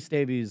John Rhys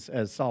Davies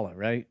as Sala,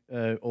 right?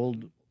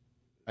 Old.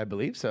 I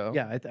believe so.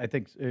 Yeah, I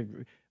think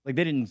like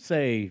they didn't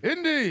say.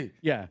 Indy,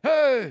 Yeah,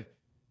 hey,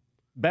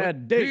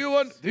 bad date. do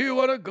you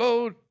want to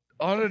go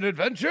on an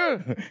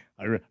adventure?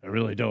 I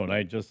really don't.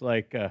 I just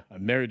like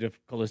I'm married to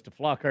Callista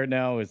Flockhart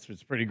now. It's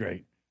pretty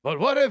great. But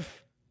what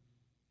if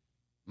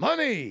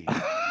money?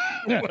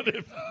 What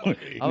if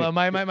money? Although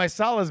my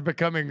Sala's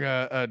becoming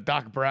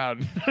Doc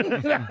Brown.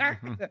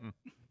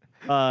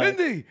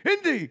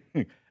 Indy.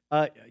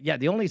 Yeah,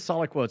 the only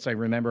Sala quotes I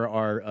remember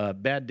are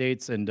bad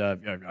dates and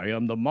I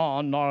am the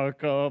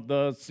monarch of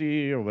the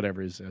sea or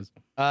whatever he says.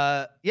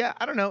 Yeah,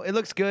 I don't know. It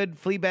looks good.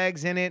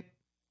 Fleabag's in it.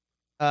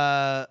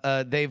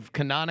 They've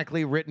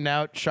canonically written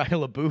out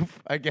Shia LaBeouf,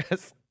 I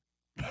guess.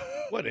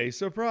 What a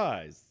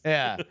surprise.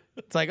 Yeah.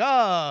 It's like,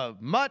 oh,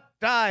 Mutt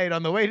died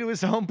on the way to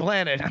his home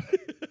planet.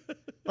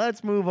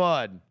 Let's move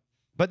on.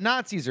 But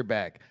Nazis are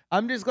back.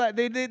 I'm just glad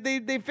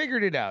they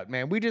figured it out,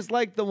 man. We just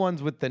like the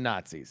ones with the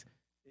Nazis.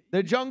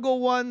 The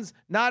jungle ones,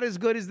 not as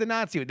good as the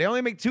Nazi. They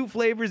only make 2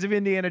 flavors of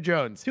Indiana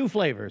Jones. 2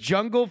 flavors.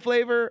 Jungle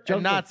flavor and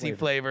Jungle Nazi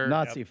flavor.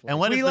 Nazi flavor. And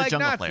what we is the like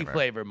jungle Nazi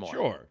flavor more.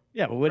 Sure.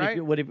 Yeah, but what Right?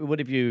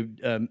 if you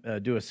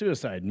do a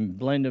suicide and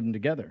blend them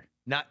together?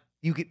 Not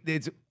you could.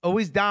 It's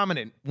always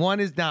dominant. One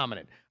is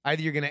dominant.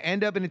 Either you're going to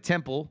end up in a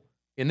temple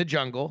in the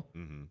jungle,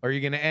 or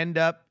you're going to end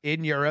up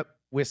in Europe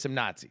with some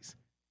Nazis.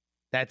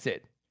 That's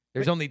it.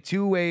 There's only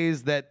 2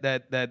 ways that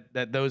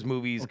those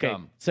movies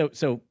come.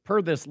 So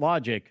per this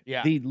logic,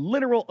 Yeah. the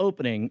literal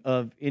opening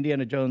of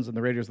Indiana Jones and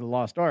the Raiders of the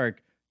Lost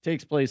Ark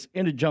takes place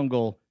in a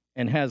jungle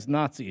and has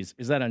Nazis.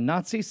 Is that a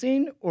Nazi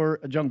scene or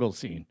a jungle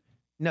scene?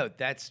 No,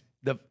 that's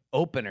the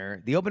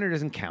opener. The opener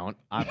doesn't count,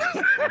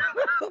 obviously.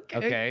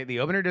 Okay,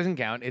 the opener doesn't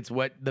count. It's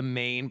what the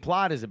main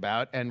plot is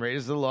about, and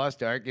Raiders of the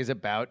Lost Ark is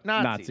about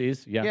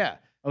Nazis. Yeah. Yeah.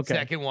 Okay.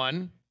 Second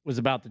one. Was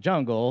about the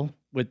jungle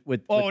with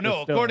Oh with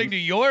no! the According to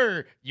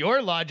stones.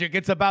 your logic,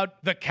 it's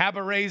about the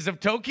cabarets of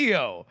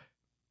Tokyo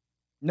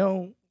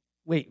No,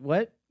 wait,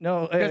 what?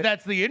 No, because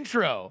that's the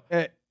intro.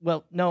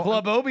 well, no.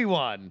 Club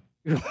Obi-Wan.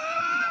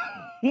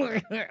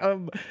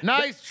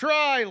 Nice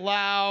try,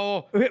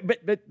 Lau.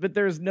 But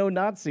there's no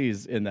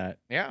Nazis in that.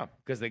 Yeah,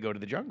 because they go to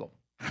the jungle,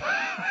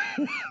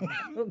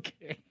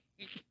 Okay.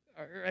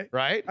 All right.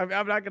 right? I'm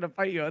not going to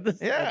fight you on this.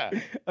 Yeah.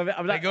 I'm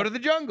not, They go to the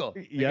jungle.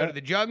 They Yeah. go to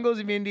the jungles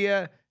of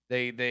India.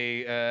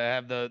 They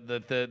have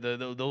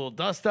the little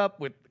dust up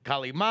with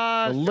Kali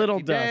Ma, The little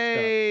Sharky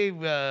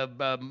dust up.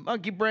 Dave,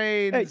 Monkey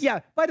Brains. yeah.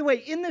 By the way,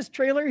 in this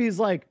trailer, he's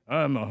like,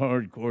 "I'm a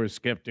hardcore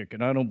skeptic,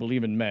 and I don't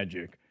believe in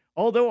magic.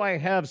 Although I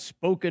have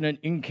spoken an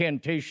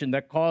incantation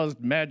that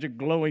caused magic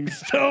glowing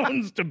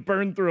stones to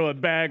burn through a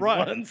bag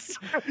once."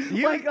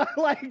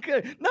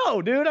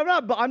 No, dude,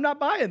 I'm not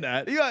buying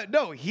that. Yeah,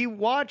 no, he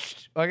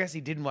watched. I guess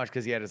he didn't watch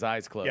because he had his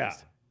eyes closed. Yeah.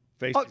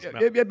 Face Oh, his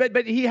mouth.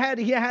 but he had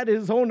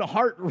his own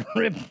heart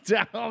ripped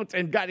out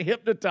and got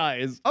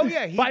hypnotized. Oh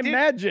yeah, he by did,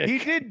 magic. He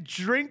did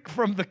drink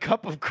from the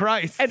cup of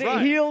Christ, And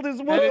it healed his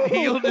wounds. And it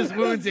healed his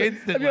wounds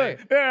instantly.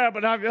 Yeah,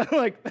 but I'm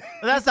like, But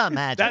that's not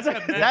magic.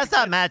 That's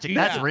not magic.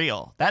 That's Yeah.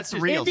 real. That's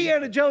real.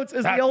 Indiana Jones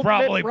is That's the ultimate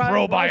probably Brian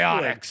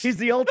probiotics. Westwood. He's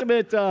the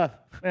ultimate.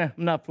 I'm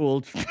not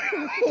fooled.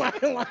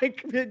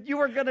 like you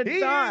were gonna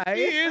die.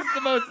 He is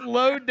the most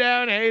low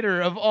down hater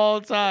of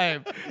all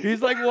time.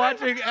 He's like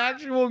watching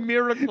actual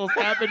miracles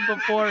happen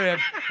before him.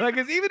 Like,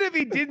 'cause even if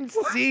he didn't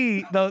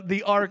see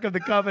the Ark of the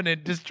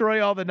Covenant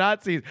destroy all the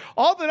Nazis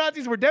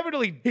were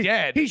definitely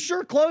dead. He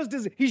sure closed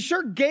his. He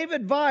sure gave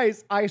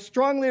advice. I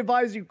strongly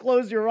advise you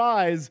close your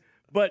eyes.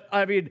 But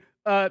I mean,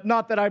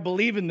 not that I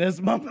believe in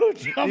this mumbo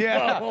jumbo.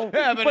 Yeah,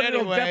 but it'll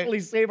anyway. definitely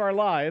save our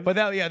lives. But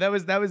that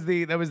was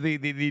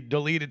the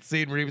deleted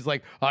scene where he was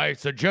like, I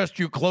suggest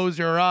you close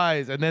your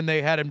eyes, and then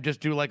they had him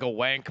just do like a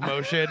wank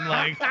motion,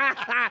 like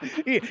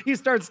he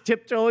starts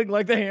tiptoeing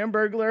like the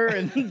Hamburglar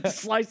and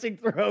slicing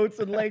throats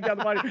and laying down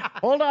the body.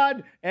 Hold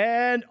on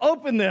and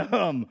open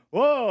them.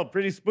 Whoa,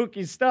 pretty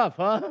spooky stuff,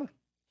 huh?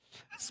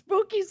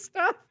 Spooky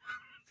stuff.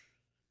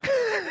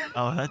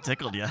 Oh, that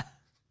tickled you.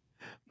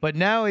 But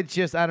now it's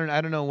just I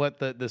don't know what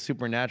the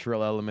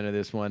supernatural element of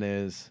this one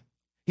is.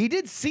 He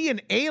did see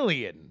an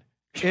alien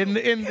in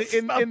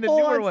the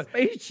newer one.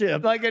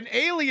 Spaceship. Like an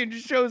alien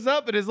just shows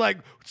up and is like,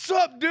 "What's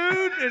up,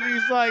 dude?" And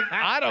he's like,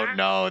 "I don't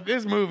know.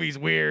 This movie's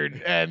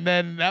weird." And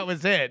then that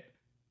was it.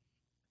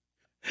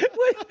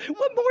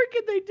 What more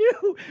can they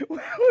do?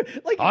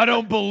 Like, I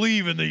don't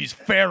believe in these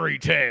fairy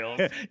tales.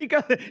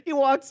 he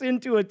walks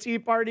into a tea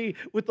party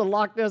with the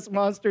Loch Ness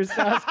Monster,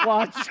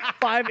 Sasquatch,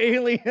 5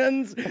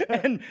 aliens,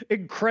 and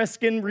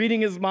Kreskin reading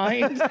his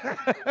mind.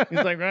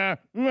 He's like,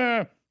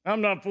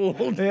 I'm not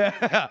fooled.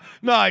 Yeah,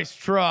 nice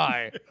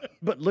try.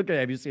 But look at,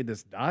 have you seen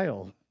this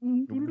dial?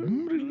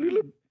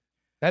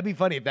 That'd be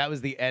funny if that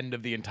was the end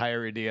of the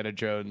entire Indiana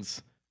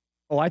Jones.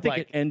 Oh, I think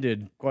Like- it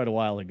ended quite a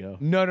while ago.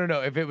 No.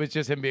 If it was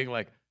just him being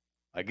like,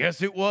 I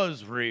guess it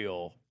was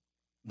real.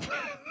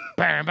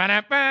 Bam,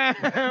 ba-da,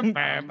 bam,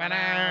 bam,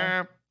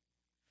 ba-da.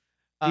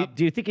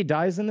 Do you think he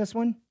dies in this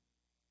one?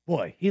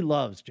 Boy, he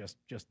loves just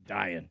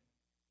dying.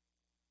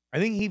 I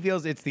think he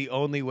feels it's the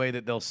only way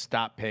that they'll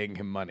stop paying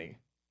him money.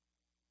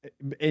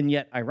 And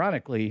yet,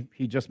 ironically,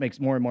 he just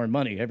makes more and more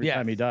money every Yes.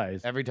 time he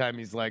dies. Every time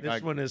he's like,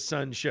 This one, his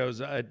son shows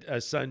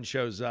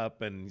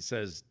up and he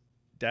says,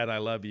 "Dad, I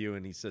love you,"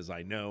 and he says,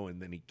 "I know,"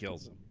 and then he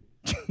kills him.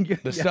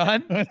 the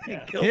son? He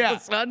kills Yeah. the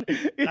son.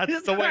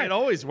 That's the way it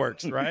always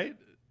works, right?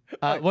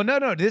 Well,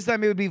 no. This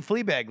time it would be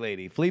Fleabag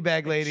Lady.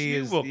 Fleabag Lady She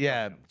is, will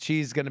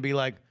she's going to be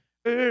like,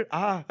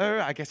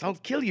 I guess I'll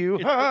kill you.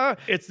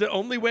 It's the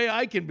only way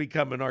I can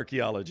become an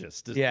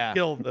archaeologist is Yeah. to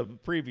kill the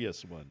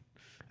previous one.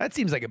 That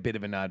seems like a bit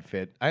of an odd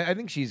fit. I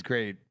think she's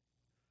great.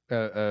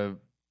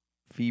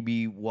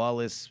 Phoebe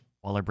Waller-Bridges.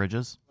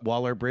 Waller-Bridges.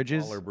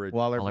 Waller-Bridges.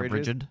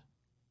 Waller-Bridged.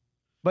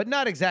 But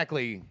not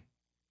exactly.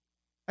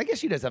 I guess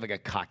she does have like a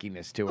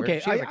cockiness to her. Okay,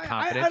 she has a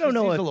confidence. I don't She's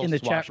know a if little in the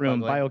chat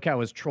room swashbuckling.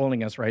 BioCow is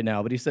trolling us right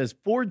now, but he says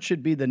Ford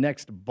should be the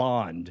next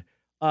Bond.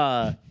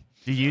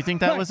 Do you think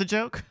that was a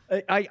joke?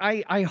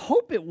 I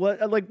hope it was.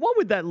 Like, what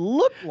would that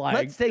look like?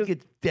 Let's take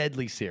it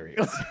deadly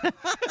serious.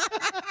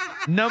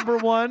 Number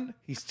one,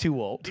 he's too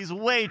old. He's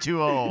way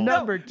too old.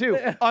 Number two,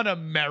 an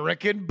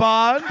American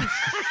Bond.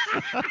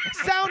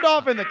 Sound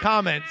off in the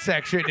comment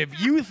section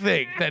if you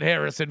think that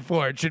Harrison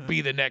Ford should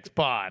be the next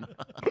Bond.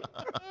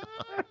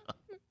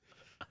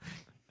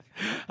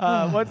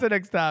 What's the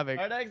next topic?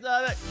 Our next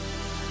topic.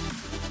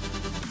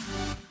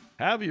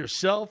 Have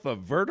yourself a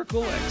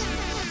vertical exit.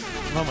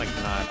 Oh my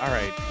God. All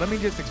right. Let me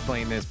just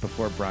explain this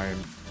before Brian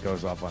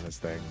goes off on his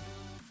thing.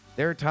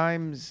 There are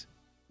times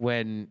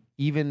when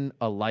even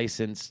a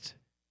licensed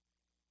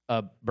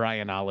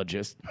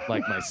Brianologist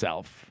like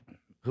myself,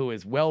 who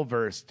is well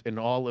versed in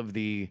all of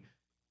the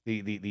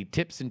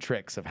tips and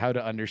tricks of how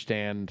to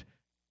understand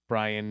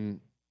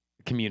Brian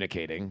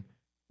communicating,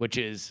 which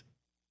is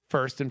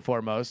first and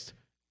foremost,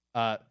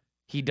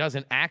 he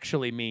doesn't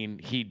actually mean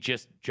he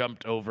just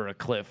jumped over a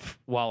cliff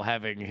while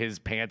having his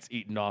pants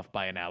eaten off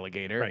by an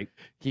alligator. Right.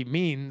 He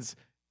means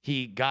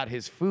he got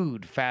his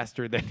food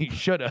faster than he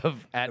should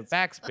have at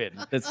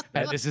backspin.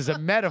 And this is a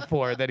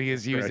metaphor that he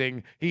is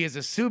using. He is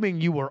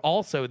assuming you were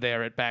also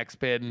there at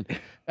backspin,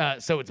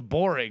 so it's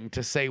boring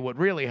to say what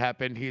really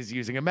happened. He's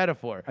using a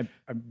metaphor.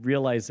 I'm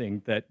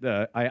realizing that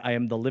I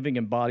am the living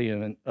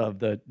embodiment of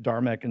the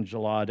Darmak and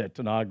Jalad at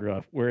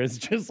Tanagra, where it's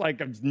just like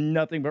it's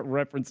nothing but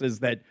references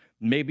that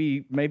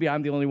maybe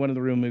I'm the only one in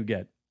the room who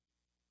get.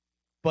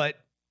 But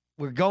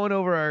we're going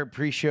over our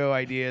pre-show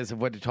ideas of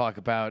what to talk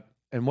about.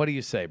 And what do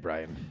you say,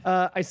 Brian?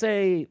 I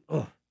say,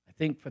 I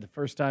think for the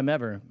first time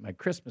ever, my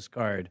Christmas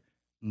card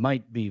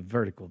might be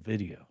vertical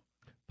video.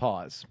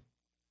 Pause.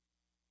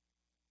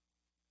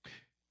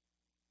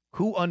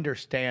 Who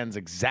understands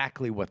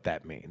exactly what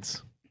that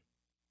means?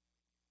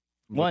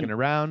 I'm One. looking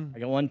around. I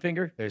got one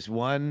finger. There's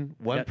one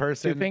got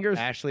person. 2 fingers?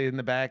 Ashley in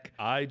the back.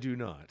 I do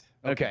not.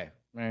 Okay.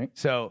 All right.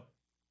 So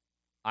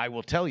I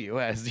will tell you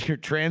as your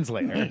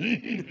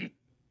translator,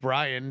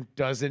 Brian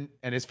doesn't,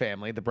 and his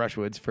family, the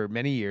Brushwoods, for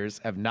many years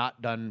have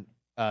not done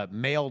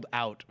mailed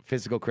out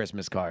physical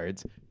Christmas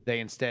cards. They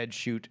instead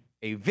shoot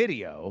a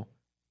video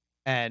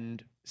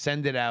and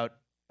send it out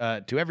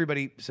to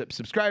everybody,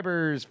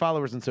 subscribers,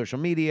 followers on social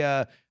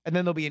media, and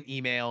then there'll be an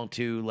email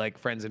to like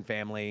friends and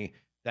family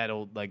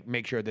that'll like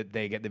make sure that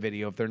they get the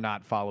video if they're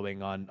not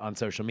following on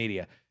social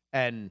media.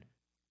 And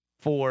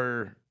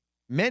for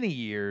many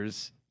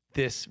years,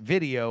 this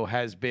video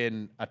has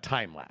been a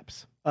time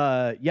lapse.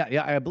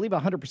 Yeah, I believe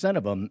 100%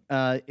 of them.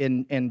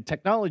 And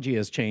technology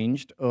has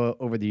changed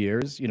over the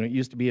years. You know, it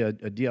used to be a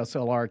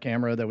DSLR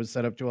camera that was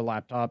set up to a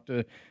laptop.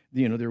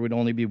 There would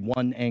only be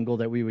one angle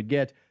that we would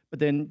get. But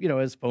then,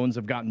 as phones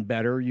have gotten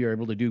better, you're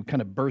able to do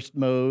kind of burst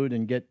mode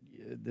and get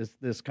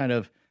this kind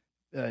of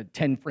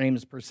 10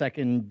 frames per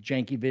second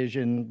janky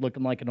vision,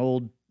 looking like an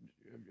old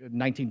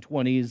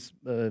 1920s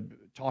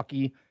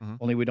talkie.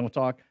 Only we don't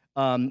talk.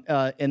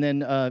 And then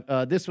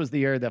this was the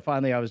year that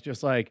finally I was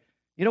just like,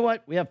 you know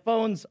what? We have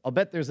phones. I'll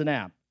bet there's an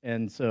app.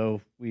 And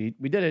so we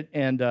did it,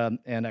 and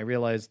I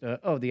realized,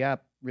 oh, the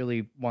app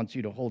really wants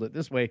you to hold it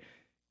this way.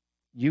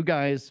 You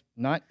guys,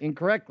 not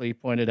incorrectly,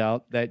 pointed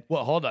out that...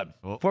 Well, hold on.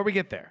 Before we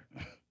get there.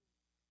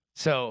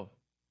 So,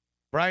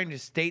 Brian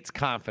just states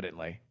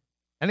confidently,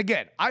 and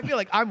again, I feel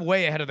like I'm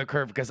way ahead of the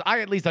curve because I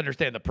at least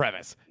understand the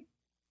premise.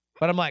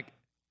 But I'm like,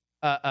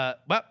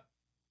 well,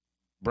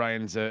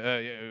 Brian's,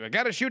 I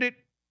got to shoot it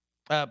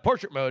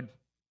portrait mode.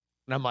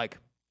 And I'm like,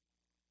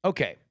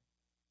 okay,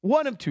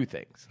 one of two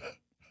things,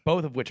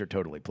 both of which are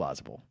totally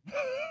plausible.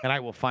 And I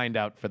will find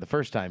out for the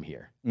first time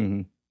here.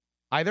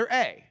 Either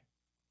A,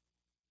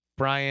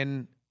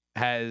 Brian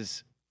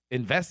has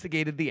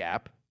investigated the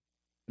app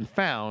and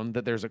found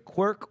that there's a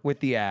quirk with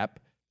the app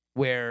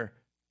where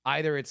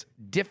either it's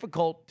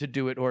difficult to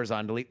do it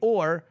horizontally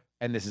or,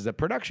 and this is a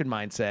production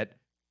mindset,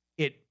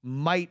 it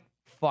might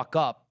fuck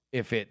up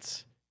if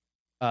it's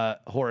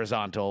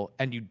horizontal.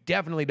 And you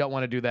definitely don't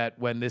want to do that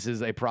when this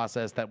is a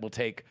process that will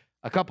take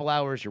a couple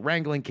hours. You're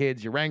wrangling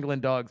kids, you're wrangling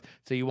dogs,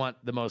 so you want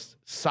the most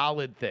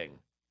solid thing.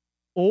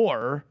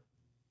 Or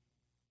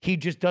he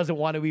just doesn't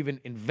want to even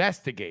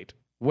investigate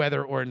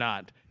whether or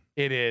not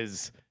it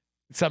is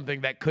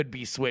something that could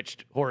be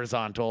switched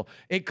horizontal.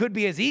 It could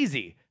be as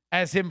easy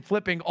as him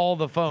flipping all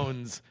the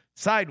phones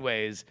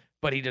sideways,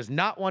 but he does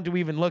not want to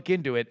even look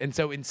into it. And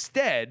so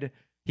instead,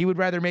 he would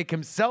rather make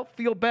himself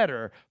feel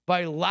better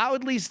by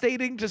loudly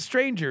stating to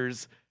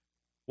strangers,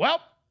 well,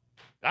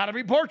 gotta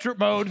be portrait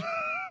mode.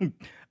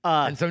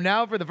 And so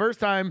now for the first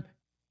time,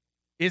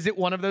 is it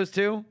one of those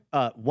two?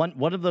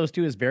 One of those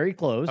two is very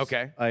close.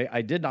 Okay.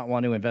 I did not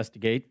want to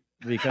investigate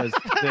because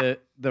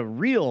the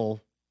real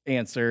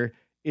answer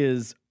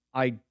is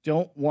I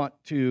don't want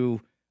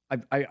to.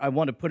 I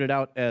want to put it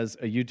out as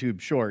a YouTube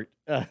short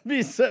so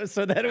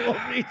that it will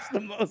reach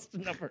the most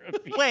number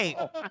of people. Wait.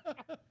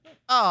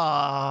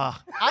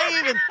 I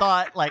even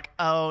thought like,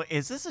 oh,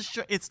 is this a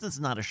short? This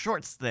is not a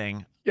shorts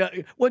thing. Yeah.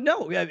 Well,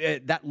 no,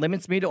 that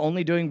limits me to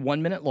only doing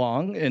 1 minute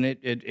long, and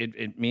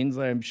it means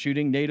that I'm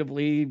shooting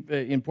natively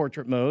in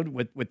portrait mode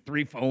with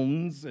 3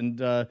 phones,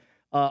 and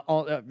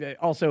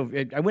also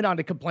I went on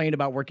to complain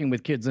about working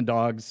with kids and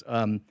dogs.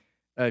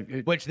 Now,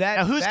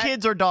 whose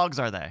kids or dogs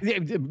are they?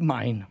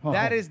 Mine. Oh.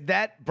 That is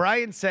that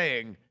Brian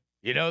saying,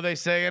 you know, they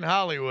say in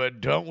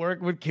Hollywood, don't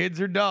work with kids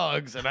or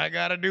dogs, and I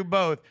got to do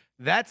both.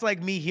 That's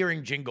like me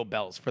hearing Jingle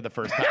Bells for the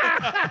first time.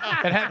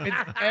 It happens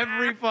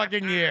every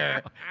fucking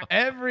year.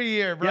 Every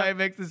year, Brian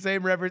makes the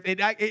same reference. It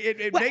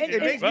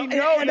makes me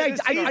know. And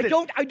I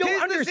don't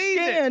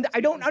understand.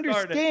 I don't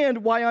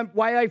understand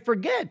why I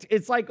forget.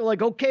 It's like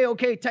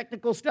okay,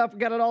 technical stuff. We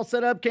got it all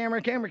set up. Camera.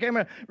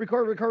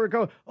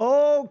 Record.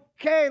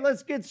 Okay,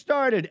 let's get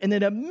started. And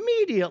then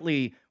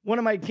immediately, one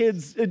of my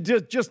kids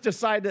just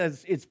decided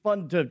it's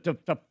fun to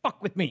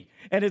fuck with me.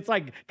 And it's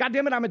like, God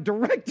damn it, I'm a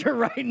director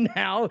right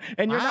now.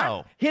 And you're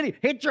not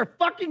hit your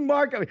fucking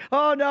mark.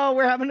 Oh no,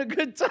 we're having a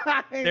good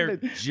time. They're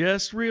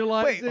just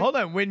realizing. Wait, hold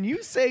on. When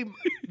you say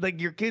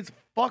like your kids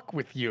fuck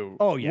with you,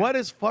 what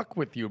does fuck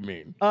with you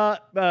mean?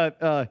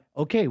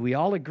 Okay, we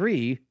all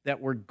agree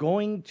that we're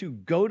going to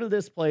go to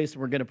this place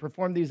and we're going to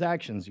perform these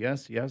actions.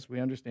 Yes,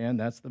 we understand.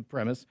 That's the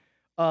premise.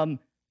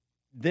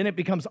 Then it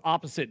becomes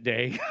opposite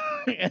day.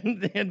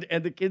 and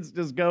the kids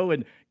just go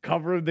and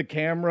cover the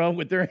camera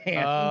with their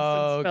hands.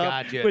 Oh, and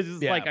stuff, gotcha. which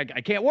is like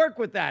I can't work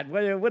with that.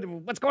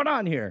 What's going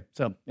on here?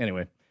 So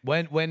anyway,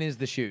 when is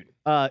the shoot?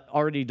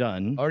 Already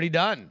done. Already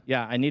done.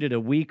 Yeah, I needed a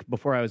week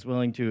before I was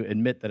willing to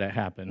admit that it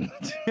happened.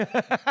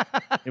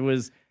 It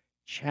was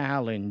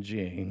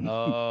challenging.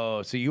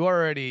 Oh, so you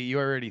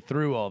already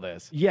through all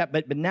this? Yeah,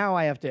 but now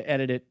I have to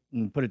edit it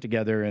and put it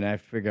together, and I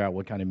have to figure out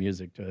what kind of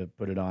music to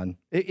put it on.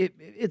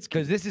 It's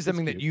because this is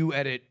something that you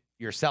edit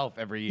yourself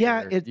every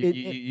year. Yeah,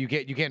 you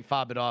can't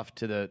fob it off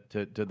to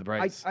the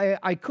Bryce.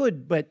 I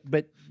could, but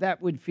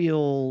that would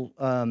feel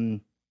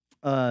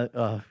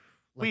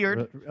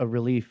weird. A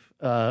relief.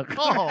 Oh,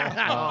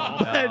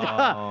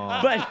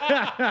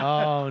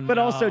 but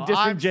also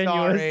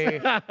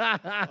disingenuous.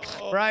 I'm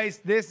sorry. Bryce,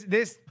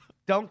 this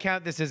don't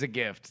count this as a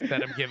gift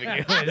that I'm giving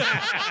you.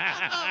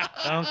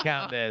 Don't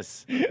count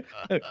this. In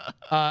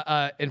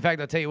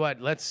fact, I'll tell you what,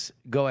 let's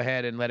go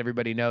ahead and let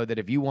everybody know that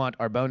if you want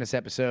our bonus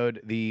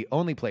episode, the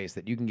only place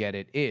that you can get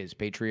it is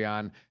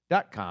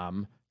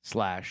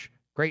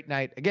patreon.com/Great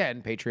Night.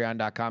 Again,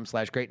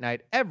 patreon.com/Great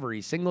Night.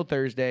 Every single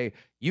Thursday,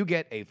 you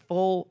get a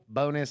full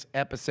bonus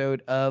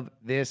episode of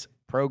this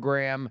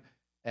program,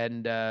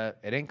 and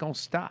it ain't gonna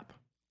stop.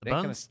 It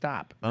ain't gonna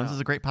stop. Bones is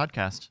a great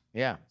podcast.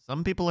 Yeah.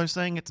 Some people are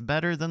saying it's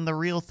better than the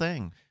real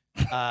thing.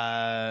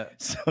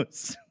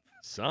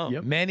 Some.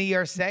 Yep. Many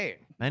are saying.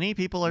 Many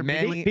people are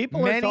Many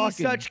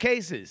talking. such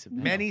cases.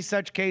 Many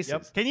such cases.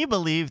 Yep. Can you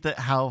believe that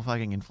how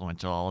fucking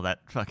influential all that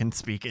fucking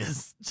speak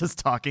is? Just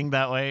talking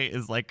that way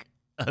is like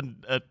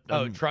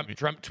Trump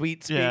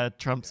tweet speak. Yeah,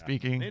 Trump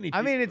speaking.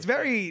 I mean, it's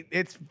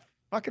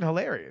fucking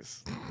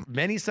hilarious.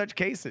 Many such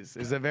cases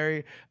is a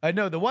very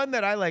no. The one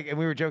that I like, and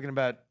we were joking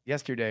about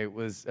yesterday,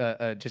 was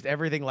just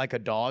everything like a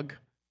dog.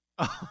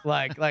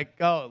 like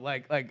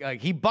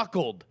he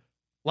buckled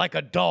like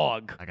a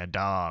dog. Like a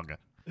dog.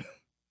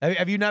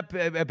 Have you not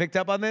picked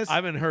up on this? I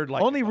haven't heard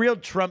like Only real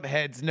Trump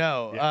heads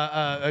know.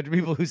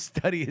 People who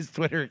study his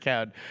Twitter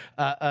account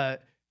that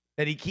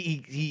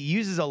he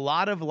uses a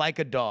lot of like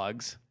a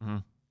dogs,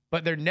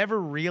 but they're never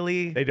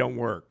really. they don't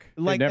work.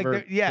 They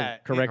never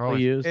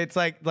correctly used. It's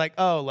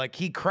like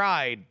he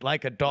cried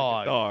like a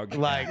dog. Dog.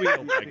 Like,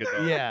 Squealed like a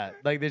dog. yeah,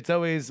 like there's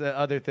always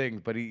other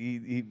things, but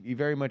he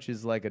very much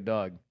is like a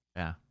dog.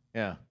 Yeah.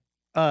 Yeah.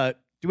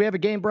 Do we have a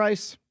game,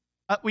 Bryce?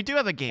 We do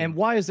have a game. And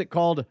why is it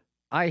called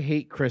I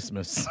Hate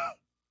Christmas?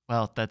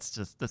 Well,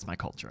 that's my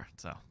culture.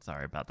 So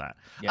sorry about that.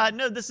 Yeah.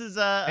 No, this is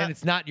And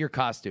it's not your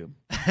costume.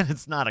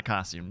 it's not a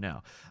costume.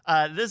 No,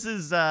 this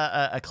is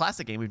a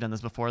classic game. We've done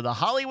this before. The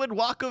Hollywood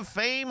Walk of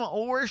Fame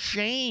or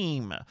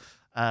Shame.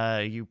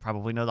 You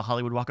probably know the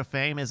Hollywood Walk of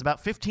Fame is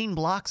about 15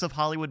 blocks of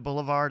Hollywood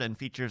Boulevard and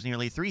features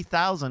nearly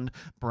 3,000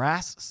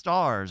 brass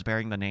stars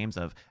bearing the names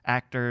of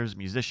actors,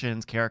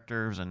 musicians,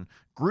 characters, and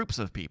groups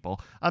of people.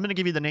 I'm going to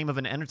give you the name of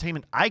an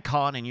entertainment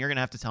icon, and you're going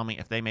to have to tell me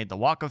if they made the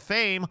Walk of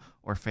Fame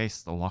or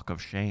face the Walk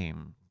of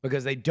Shame.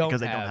 Because they don't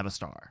have a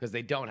star. Because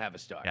they don't have a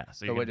star. Yeah,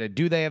 So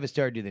do they have a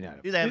star? Or do they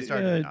not? Do they have a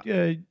star? Do they not?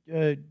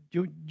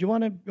 Do you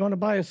want to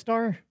buy a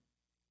star?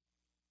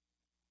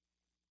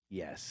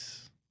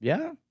 Yes.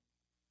 Yeah.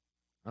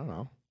 I don't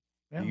know.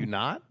 Yeah. Do you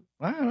not?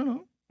 I don't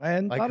know. I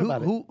hadn't thought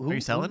about it. Are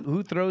you selling?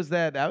 Who throws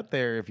that out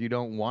there if you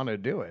don't want to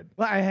do it?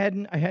 Well, I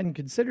hadn't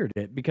considered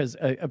it because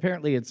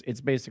apparently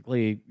it's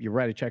basically you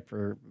write a check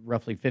for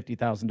roughly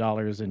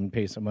 $50,000 and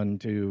pay someone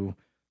to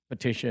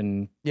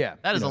petition. Yeah.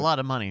 That is a lot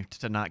of money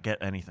to not get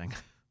anything.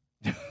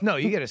 No,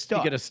 you get a star.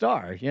 You get a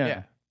star,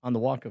 Yeah. on the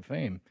Walk of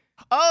Fame.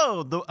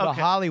 Oh, the okay.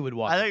 Hollywood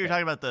Walk. I thought of you were Fame.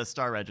 talking about the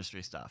star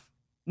registry stuff.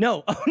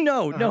 No,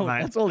 no,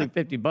 mind. that's only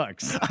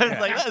 $50. I was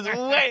like, that's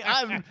way.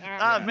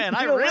 Man,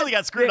 I You know really what?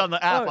 got screwed on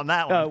the app on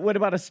that one. What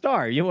about a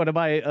star? You want to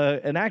buy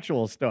an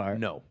actual star?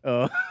 No.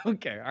 Oh,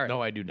 okay. All right.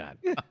 No, I do not.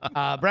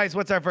 Bryce,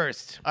 what's our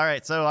first? All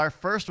right, so our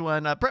first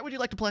one, Brett, would you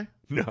like to play?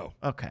 No.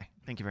 Okay,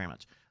 thank you very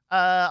much.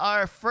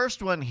 Our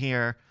first one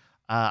here,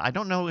 I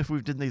don't know if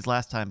we did these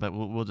last time, but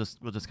we'll just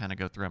kind of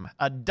go through them.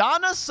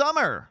 Donna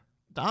Summer.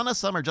 Donna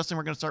Summer. Justin,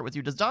 we're going to start with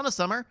you. Does Donna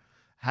Summer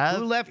have...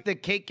 Who left the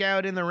cake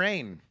out in the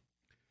rain?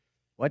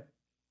 What?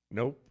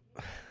 Nope.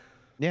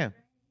 Yeah.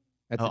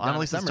 That's a Donna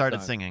Annalisa Summer started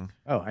song. singing.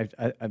 Oh,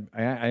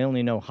 I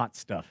only know Hot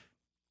Stuff.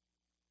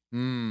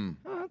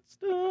 Hot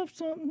stuff,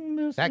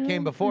 something That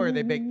came before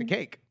they baked the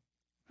cake.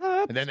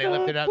 And then they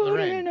left it out in the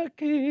rain. In a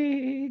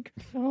cake.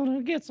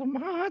 Gonna get some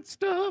hot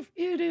stuff.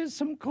 It is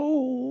some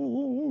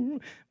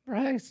cold.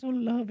 Bryce will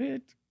love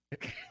it.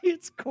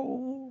 It's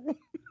cold.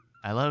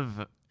 I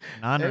love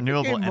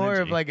non-renewable energy. More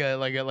of like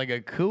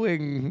a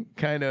cooing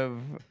kind of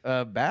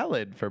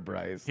ballad for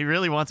Bryce. He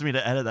really wants me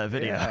to edit that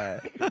video. Yeah,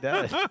 he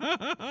does.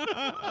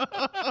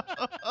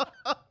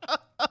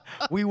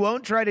 We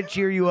won't try to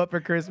cheer you up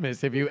for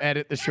Christmas if you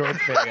edit the shorts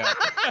video.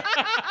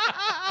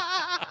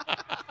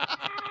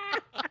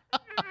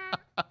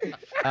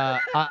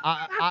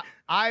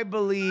 I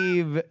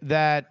believe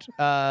that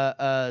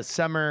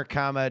Summer,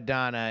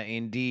 Donna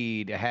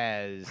indeed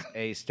has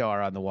a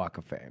star on the Walk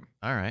of Fame.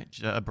 All right,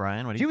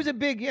 Brian, what do She you? was a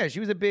big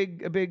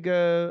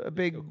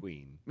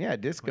Queen. yeah,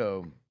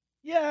 disco.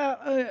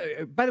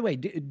 Yeah. By the way,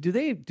 do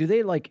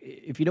they like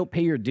if you don't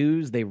pay your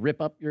dues, they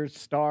rip up your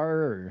star?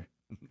 Or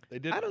They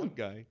did one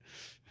guy.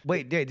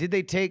 Wait, did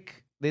they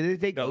take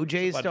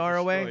OJ's star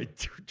away?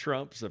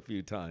 Trump's a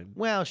few times.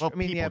 Well, Well, I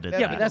mean, people yeah, did yeah,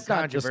 that. but but that's not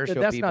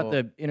controversial. that's people. not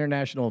the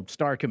International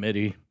Star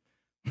Committee.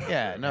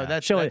 Yeah, no,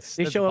 that's They that's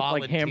show up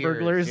like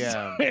volunteers, hamburglers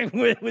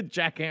Yeah. with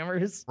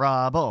jackhammers.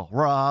 Robble.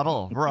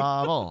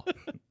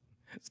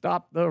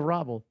 Stop the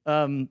robble.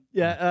 No,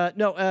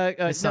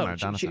 Miss Summer, no,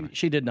 Donna Summer.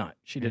 she did not.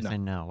 She did Say not.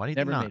 no. Why do you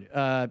Never think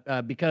not? made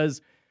it.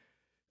 Because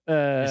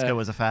Disco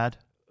was a fad.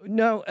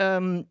 no,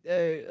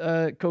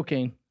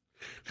 cocaine.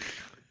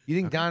 You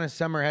think Donna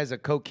Summer has a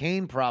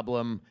cocaine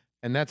problem,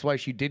 and that's why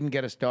she didn't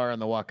get a star on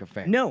the Walk of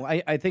Fame? No,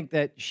 I think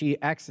that she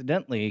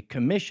accidentally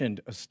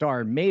commissioned a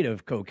star made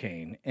of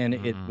cocaine, and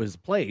it was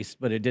placed,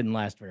 but it didn't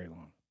last very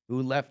long.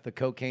 Who left the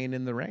cocaine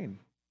in the rain?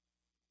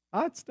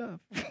 Hot stuff.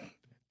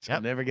 I'll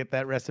never get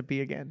that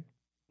recipe again.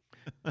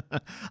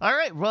 All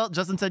right. Well,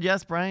 Justin said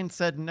yes. Brian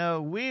said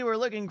no. We were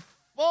looking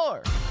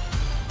for.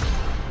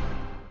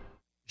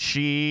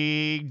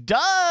 She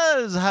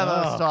does have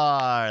a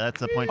star.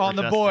 That's a point On for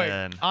the Justin.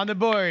 board. On the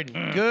board.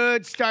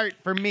 Good start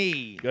for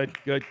me.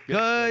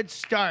 Good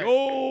start.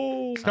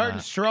 Oh, Starting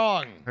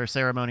strong. Her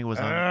ceremony was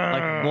on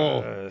Like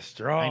bull.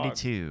 Strong.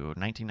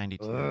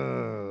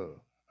 1992.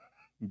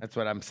 That's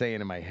what I'm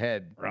saying in my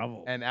head.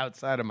 Bravo. And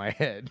outside of my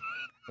head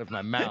with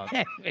my mouth.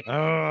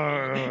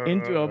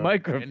 Into a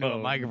microphone. Into a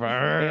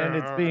microphone. And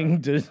it's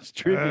being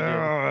distributed.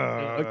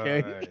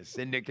 Okay.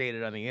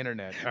 Syndicated on the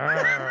internet.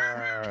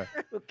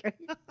 Okay.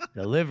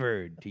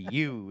 Delivered to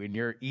you in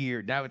your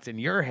ear. Now it's in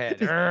your head.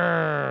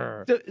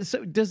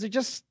 So does it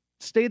just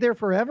stay there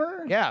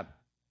forever? Yeah.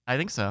 I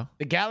think so.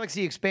 The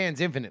galaxy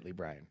expands infinitely,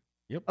 Brian.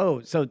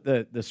 Oh, so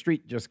the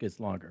street just gets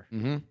longer.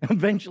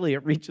 Eventually,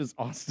 it reaches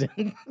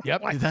Austin.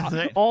 Yep. That's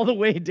it. All the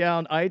way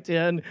down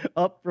I-10,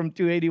 up from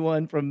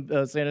 281 from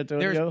San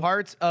Antonio. There's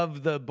parts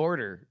of the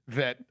border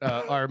that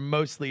are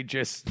mostly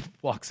just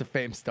Walks of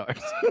Fame stars.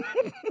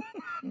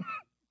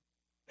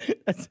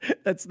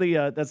 That's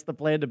the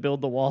plan to build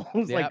the wall.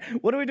 It's Yep. like,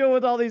 what are we doing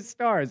with all these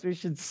stars? We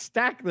should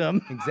stack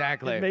them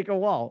Exactly. and make a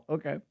wall.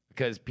 Okay.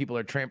 Because people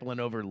are trampling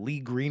over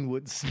Lee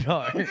Greenwood's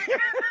star.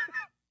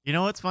 You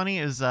know what's funny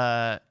is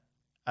that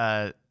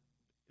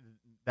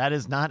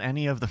is not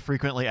any of the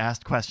frequently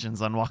asked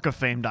questions on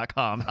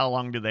walkoffame.com. How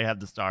long do they have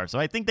the star? So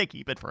I think they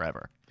keep it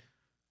forever.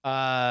 All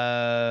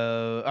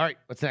right,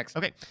 what's next?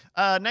 Okay.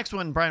 Next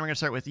one, Brian, we're going to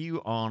start with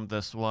you on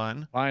this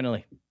one.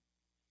 Finally.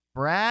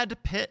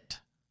 Brad Pitt.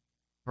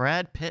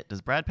 Brad Pitt.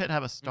 Does Brad Pitt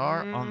have a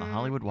star on the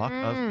Hollywood Walk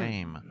of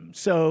Fame?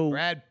 So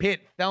Brad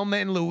Pitt, Thelma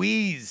and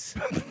Louise.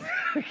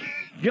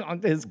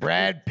 on this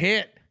Brad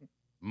Pitt,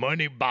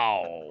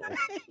 Moneyball.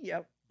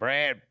 Yep.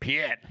 Brad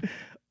Pitt,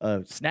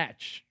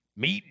 Snatch.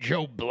 Meet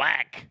Joe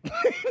Black.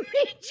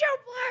 Meet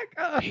Joe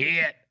Black.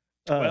 Pitt,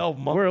 12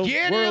 months.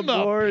 Get in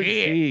the War pit.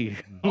 Z.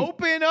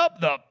 Open up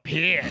the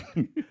pit.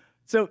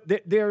 So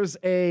there's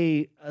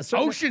a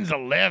certain- Ocean's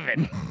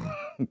 11.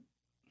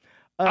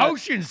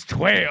 Ocean's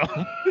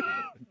 12.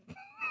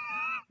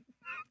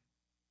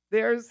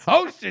 there's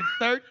Ocean's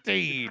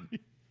 13.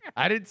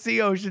 I didn't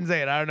see Ocean's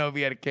 8. I don't know if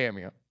he had a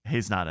cameo.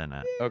 He's not in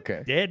it.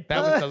 Okay. Dead.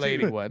 That was the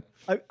lady one.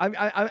 I'm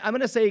going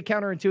to say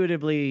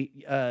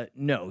counterintuitively,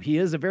 no. He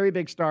is a very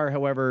big star.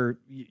 However,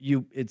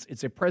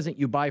 it's a present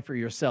you buy for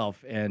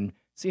yourself, and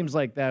seems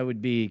like that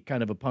would be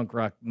kind of a punk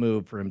rock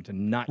move for him to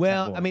not.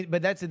 Well, have I mean,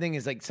 but that's the thing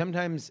is like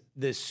sometimes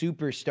the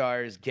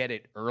superstars get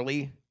it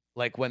early,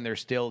 like when they're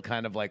still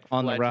kind of like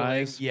On the fledgling.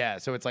 rise. Yeah,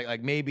 so it's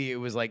like maybe it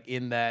was like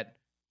in that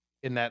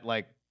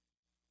like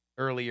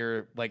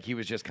earlier, like he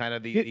was just kind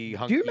of the do you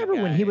hunky remember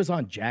when he guy. was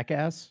on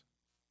Jackass?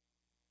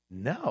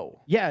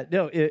 No. Yeah,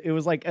 no, it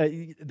was like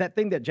that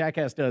thing that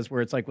Jackass does,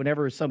 where it's like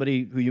whenever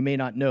somebody who you may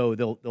not know,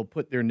 they'll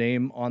put their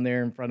name on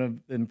there in front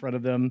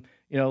of them.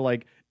 You know,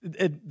 like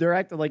they're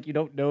acting like you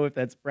don't know if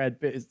that's Brad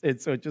Pitt, and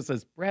so it just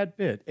says Brad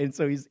Pitt, and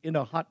so he's in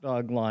a hot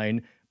dog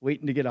line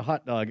waiting to get a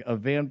hot dog. A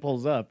van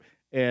pulls up,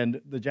 and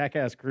the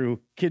Jackass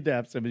crew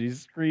kidnaps him, and he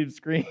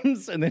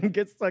screams, and then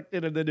gets sucked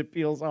in, and then it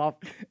peels off,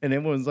 and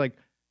everyone's like,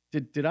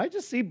 Did I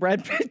just see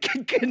Brad Pitt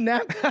get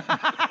kidnapped?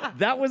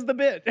 That was the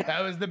bit.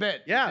 That was the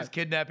bit. Yeah. Just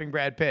kidnapping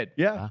Brad Pitt.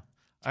 Yeah. All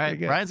right.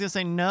 good. Brian's going to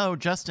say no.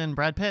 Justin,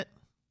 Brad Pitt.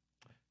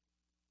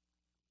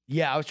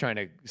 Yeah, I was trying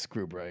to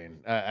screw Brian.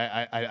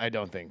 I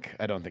don't think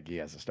he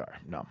has a star.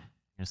 No. You're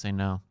going to say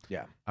no.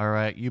 Yeah. All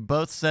right. You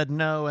both said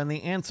no, and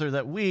the answer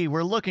that we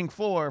were looking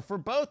for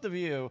both of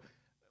you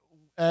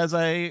as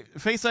I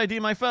Face ID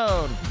my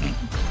phone.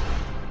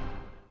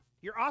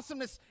 Your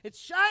awesomeness, it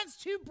shines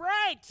too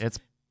bright. It's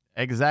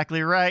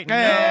exactly right.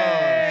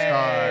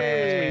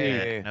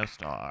 Hey! No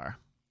star.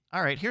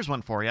 All right, here's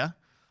one for you.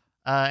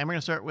 And we're going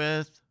to start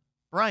with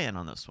Brian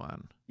on this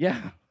one.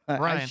 Yeah. I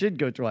Brian. should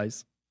go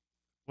twice.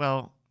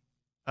 Well,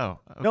 okay.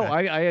 No,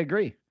 I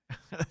agree.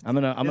 I'm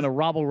gonna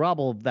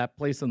robble that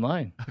place in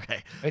line.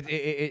 Okay.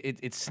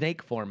 It's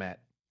snake format.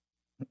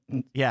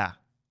 Yeah.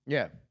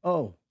 Yeah.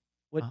 Oh,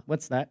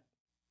 what's that?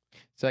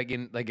 So like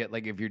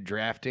if you're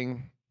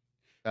drafting,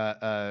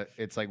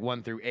 it's like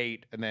 1 through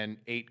 8, and then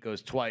 8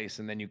 goes twice,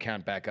 and then you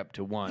count back up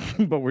to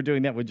 1. But we're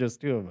doing that with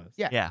just two of us.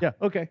 Yeah. Yeah. Yeah.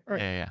 Okay. All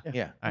right. Yeah.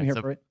 Yeah. All I'm right, here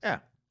so for it. Yeah.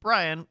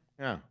 Brian,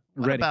 Yeah.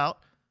 what Ready. about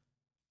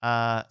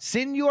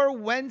Senor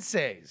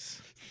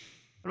Wences.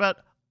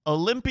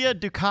 Olympia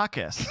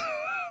Dukakis?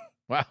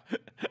 Wow.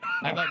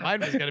 I thought mine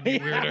was gonna be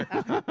weirder.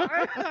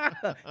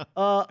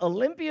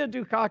 Olympia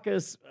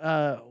Dukakis.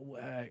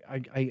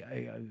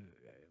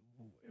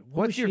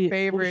 What's your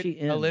favorite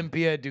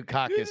Olympia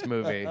Dukakis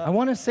movie? I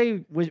want to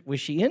say, was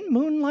she in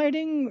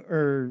Moonlighting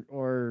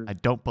or? I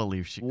don't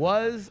believe she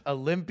Was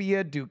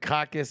Olympia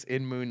Dukakis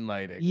in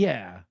Moonlighting?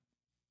 Yeah.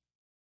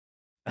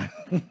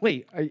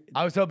 Wait.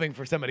 I was hoping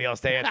for somebody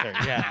else to answer.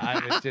 Yeah,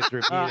 I was just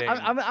repeating.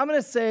 I'm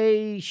gonna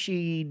say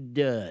she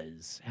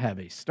does have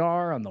a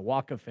star on the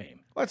Walk of Fame.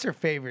 What's her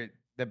favorite?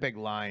 The big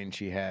line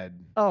she had.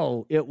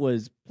 Oh, it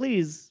was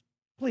please,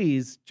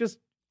 it's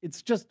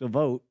just a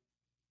vote.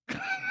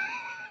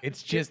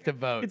 It's just a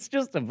vote. It's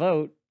just a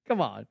vote. Come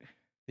on.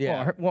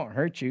 Yeah. Won't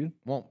hurt you.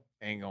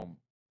 Ain't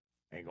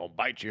gonna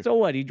bite you. So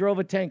what? He drove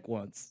a tank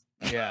once.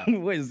 Yeah.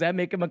 Wait, does that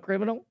make him a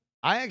criminal?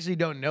 I actually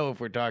don't know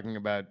if we're talking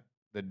about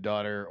the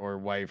daughter or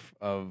wife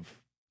of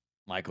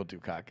Michael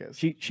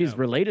Dukakis. She's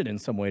related in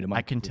some way to Michael.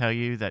 I can tell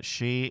you that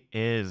she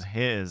is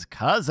his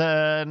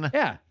cousin.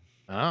 Yeah.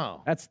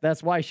 Oh.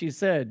 That's why she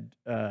said,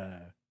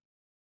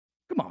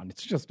 come on,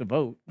 it's just a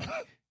vote.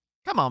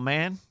 Come on,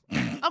 man.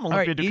 I'm All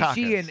right, Olympia is Dukakis.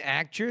 she an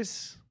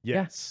actress?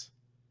 Yes.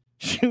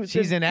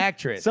 She's an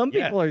actress. Some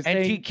people are saying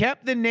And she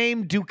kept the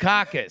name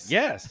Dukakis.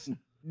 Yes.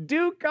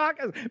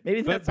 Dukakis.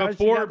 Maybe But that's how she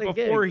before got the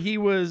gig. he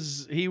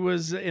was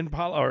in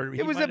or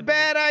It was a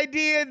bad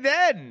idea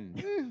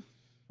then.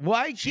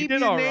 Why She keep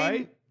did your all name?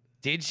 right.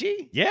 Did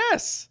she?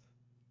 Yes.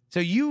 So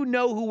you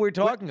know who we're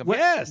talking about.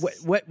 Yes.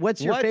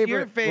 What's your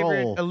favorite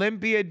role?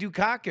 Olympia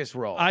Dukakis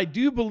role? I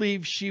do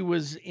believe she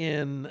was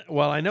in.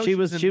 Well, I know She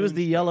was the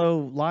Moonstruck. yellow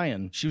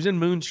lion. She was in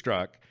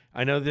Moonstruck.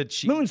 I know that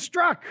she.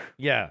 Moonstruck.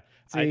 Yeah,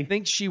 I See?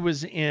 think she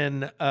was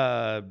in.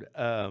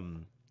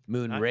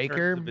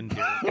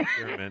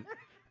 Moonraker.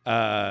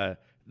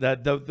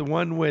 The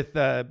one with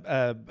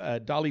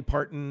Dolly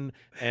Parton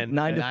and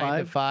 9 to 9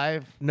 to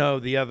 5. No,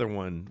 the other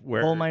one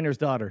where Coal miner's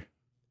daughter.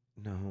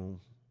 No,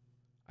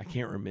 I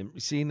can't remember.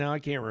 See, now I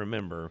can't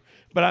remember.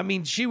 But I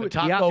mean, she would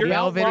Taco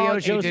Bell video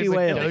she Josie did with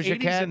Wales. Doja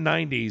 80s Cat. and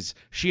 90s,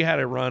 she had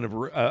a run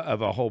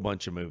of a whole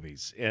bunch of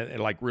movies and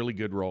like really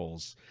good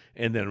roles.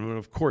 And then,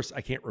 of course,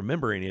 I can't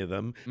remember any of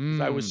them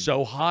because I was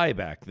so high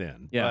back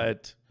then. Yeah.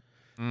 But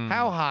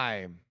How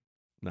high?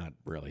 not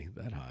really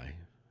that high.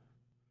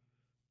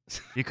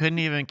 You couldn't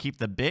even keep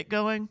the bit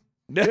going?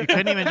 You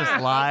couldn't even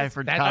just lie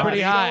for That's comedy?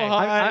 pretty high.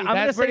 I'm gonna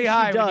That's say pretty she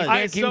high. when you does. can't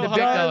I keep so the bit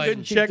high I going.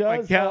 didn't check my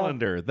does,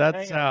 calendar.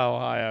 That's how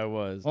high I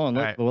was. Hold on,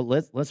 All right. well,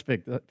 let's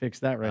fix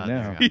that right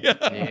now. there you go.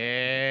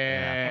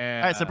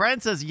 Yeah. All right, so Brian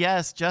says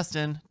yes.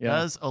 Justin, Yeah.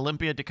 does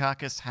Olympia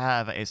Dukakis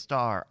have a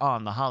star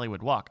on the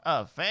Hollywood Walk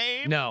of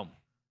Fame? No.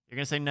 You're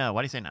going to say no.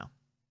 Why do you say no?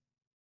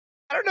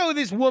 I don't know who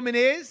this woman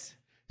is.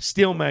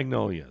 Steel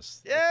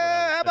Magnolias.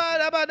 Yeah,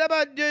 how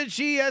about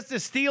she has to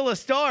steal a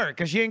star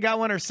because she ain't got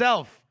one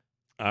herself.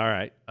 All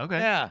right. Okay.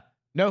 Yeah.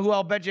 Know who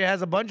I'll bet you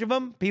has a bunch of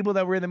them? People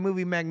that were in the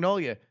movie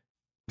Magnolia.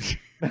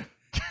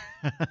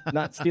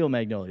 Not Steel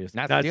Magnolias.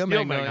 Not Not Steel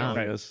Steel Magnolias.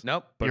 Magnolias.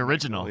 Nope. The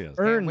original. Magnolias.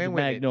 Earned win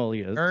with it.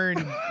 Magnolias.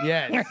 Earned,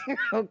 yes.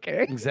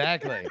 Okay.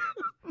 Exactly.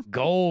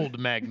 Gold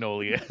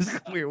Magnolias.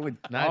 We're with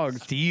Not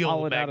dogs steel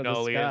falling out of the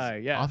magnolias. sky.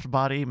 Yeah.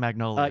 Off-body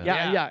Magnolia.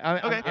 Yeah.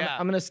 Okay.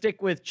 I'm going to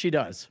stick with she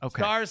does.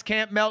 Okay. Stars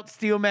can't melt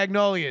steel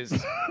magnolias.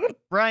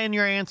 Brian,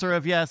 your answer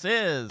of yes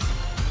is...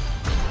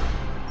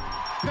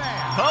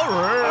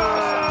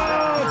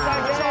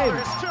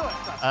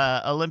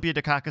 Correct. Olympia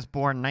Dukakis,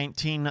 born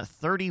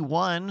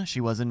 1931.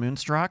 She was in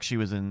Moonstruck. She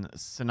was in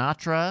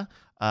Sinatra.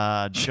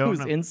 She was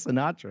in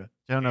Sinatra.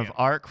 Joan of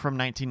Arc from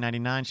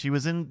 1999. She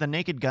was in The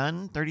Naked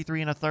Gun,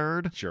 33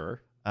 1/3.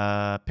 Sure.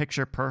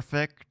 Picture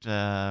Perfect.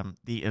 The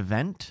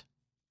Event.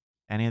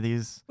 Any of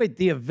these? Wait,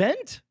 the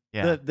event?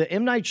 Yeah. The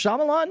M. Night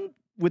Shyamalan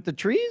with the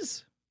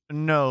trees?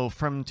 No,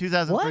 from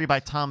 2003 What? by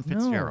Tom No.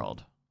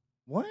 Fitzgerald.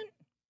 What?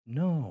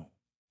 No.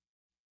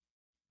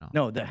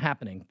 No, The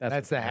Happening.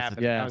 That's the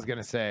happening. Yeah. I was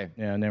gonna say.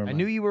 Yeah, never I mind.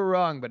 knew you were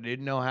wrong, but I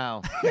didn't know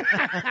how.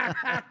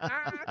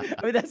 I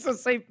mean, that's a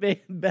safe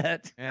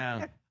bet.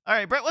 Yeah. All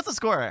right, Brett, what's the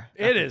score?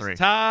 It After is three.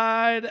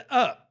 tied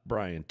up.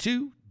 Brian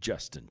 2,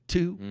 Justin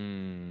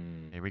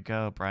 2. Here we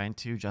go. Brian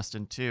 2,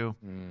 Justin 2.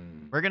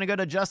 We're going to go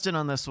to Justin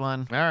on this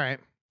one. All right.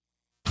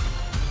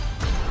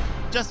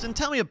 Justin,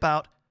 tell me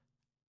about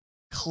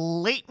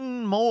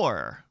Clayton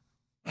Moore.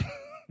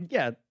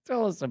 Yeah,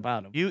 tell us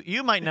about him.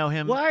 You might know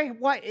him. Why?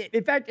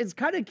 In fact, it's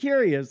kind of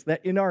curious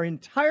that in our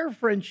entire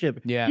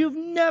friendship, Yeah. you've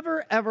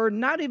never, ever,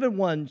 not even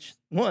once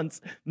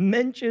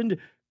mentioned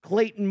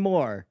Clayton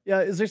Moore. Yeah,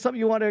 is there something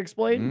you want to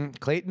explain?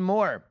 Clayton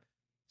Moore.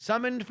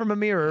 Summoned from a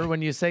mirror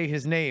when you say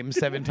his name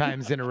 7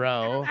 times in a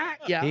row.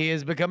 Yeah. He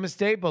has become a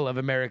staple of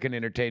American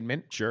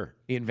entertainment. Sure.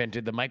 He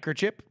invented the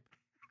microchip.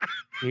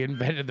 He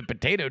invented the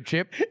potato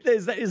chip.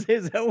 Is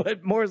that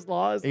what Moore's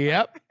Law is?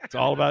 Yep. It's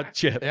all about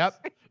chips.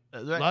 Yep.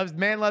 That's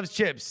right. Loves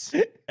chips.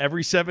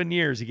 Every 7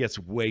 years, he gets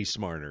way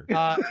smarter.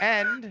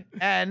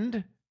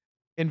 And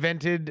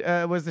invented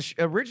was the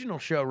original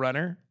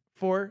showrunner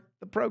for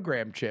the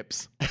program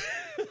Chips.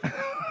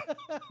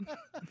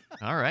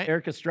 All right.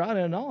 Eric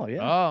Estrada and all,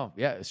 yeah. Oh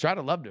yeah,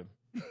 Estrada loved him.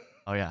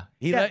 Oh, yeah.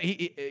 He Yeah.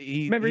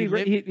 Remember, he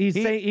wrote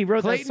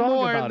that Clayton song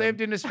Moore about him.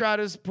 lived in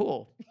Estrada's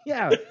pool.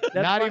 Yeah.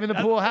 Not even the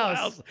pool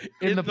house.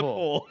 In the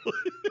pool.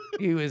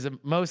 He was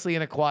mostly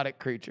an aquatic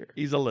creator.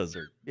 He's a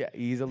lizard. Yeah,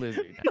 he's a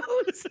lizard.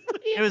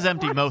 It was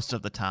empty most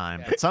of the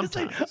time, but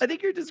sometimes. I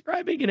think you're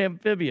describing an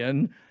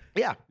amphibian.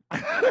 Yeah.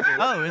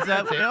 Oh, is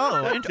that?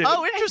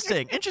 Oh,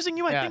 interesting. Interesting.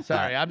 You might Yeah. think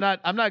Sorry, that.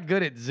 I'm not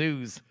good at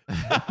zoos.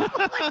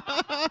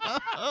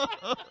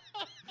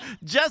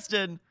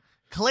 Justin,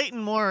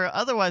 Clayton Moore,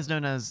 otherwise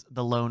known as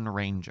the Lone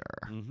Ranger.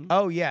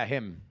 Oh yeah,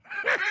 him.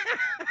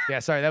 Yeah,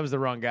 sorry, that was the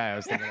wrong guy I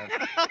was thinking of.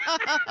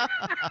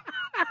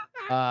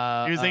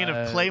 You're thinking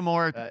of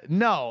Claymore.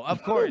 No,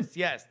 of course,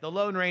 yes. The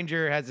Lone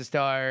Ranger has a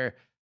star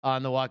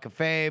on the Walk of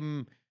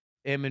Fame.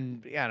 Him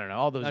and I don't know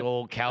all those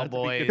old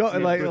cowboys. Go-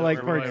 like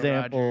for Roy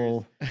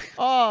example, Rogers.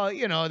 Oh,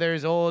 you know,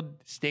 there's old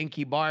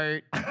Stinky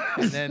Bart,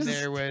 and then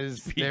there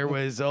was the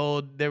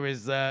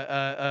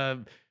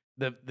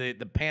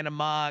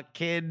Panama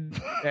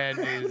Kid and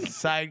his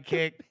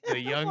sidekick, the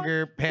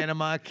younger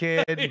Panama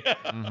Kid,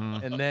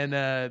 and then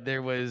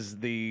there was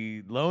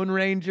the Lone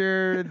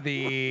Ranger,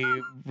 the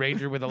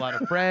Ranger with a lot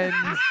of friends,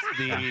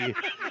 the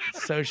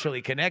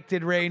socially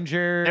connected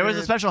Ranger. There was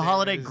a special there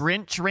holiday was-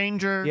 Grinch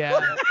Ranger. Yeah.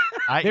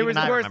 There was,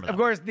 I of remember that.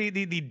 course, the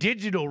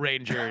digital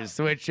Rangers,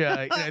 which you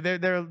know,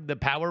 they're the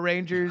Power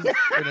Rangers.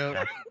 You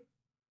know,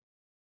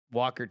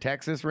 Walker,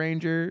 Texas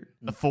Ranger,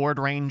 The Ford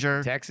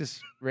Ranger.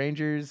 Texas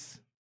Rangers,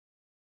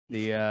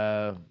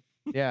 the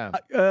Yeah.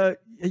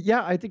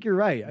 Yeah, I think you're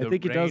right. I The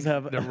think it does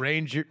have the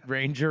Ranger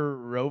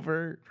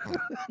Rover.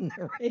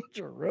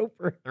 Ranger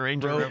Rover. The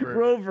Ranger Rover.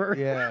 Rover.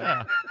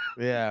 Yeah.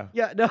 Yeah.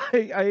 Yeah, no,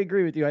 I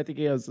agree with you. I think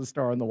he has a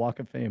star on the Walk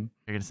of Fame.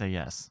 You're gonna say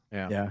yes.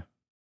 Yeah.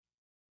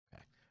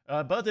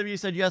 Yeah. Both of you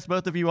said yes.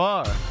 Both of you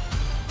are.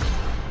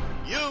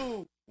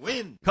 You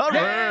win.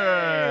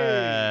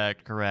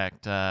 Correct.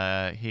 Correct.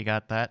 He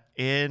got that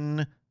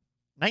in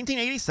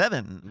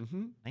 1987.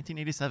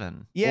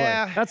 1987.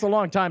 Yeah. Boy, that's a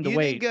long time to You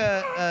wait think,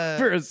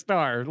 for a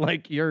star.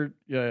 Like you're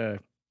Yeah,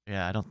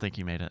 I don't think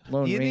he made it.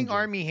 Lone you think Ranger.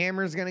 Army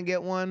Hammer's gonna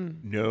get one?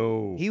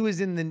 No. He was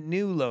in the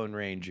new Lone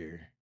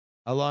Ranger,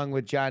 along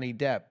with Johnny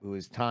Depp, who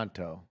is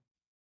Tonto.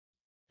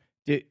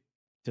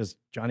 Does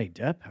Johnny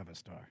Depp have a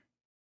star?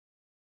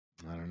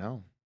 I don't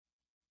know.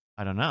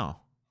 I don't know.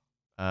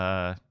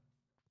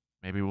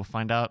 Maybe we'll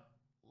find out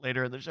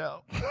later in the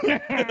show.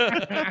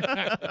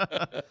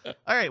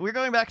 All right, we're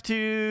going back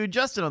to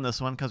Justin on this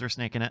one because we're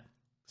snaking it.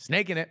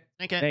 Snaking it.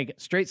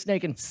 Straight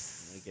snaking.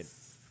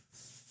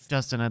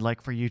 Justin, I'd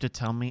like for you to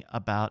tell me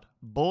about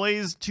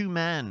Boys to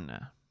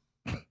Men.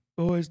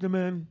 Boys to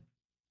men.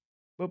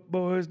 But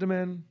boys to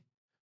men.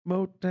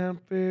 Motown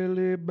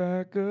Philly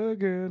back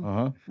again.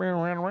 Uh-huh.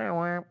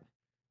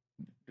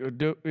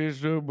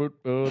 Is the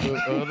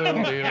other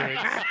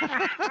lyrics.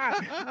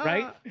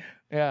 Right?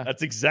 Yeah.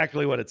 That's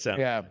exactly what it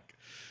sounded. Yeah. At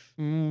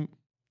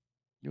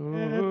the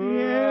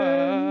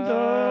end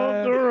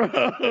of the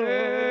road.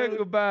 Say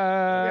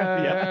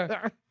goodbye.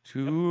 Yeah.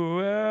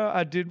 To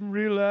I didn't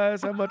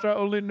realize how much I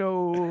only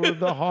know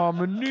the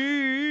harmony.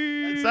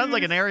 It sounds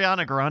like an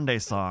Ariana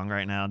Grande song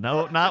right now.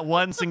 No, not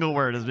one single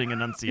word is being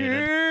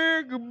enunciated.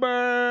 Say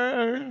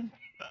goodbye.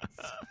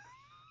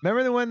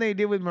 Remember the one they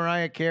did with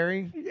Mariah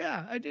Carey?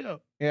 Yeah, I do.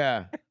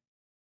 Yeah.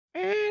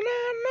 And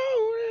I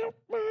know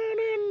they're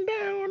running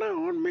down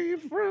on me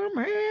from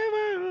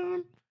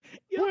heaven.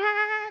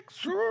 Like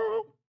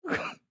so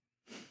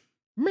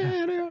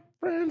many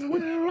friends we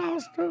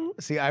lost.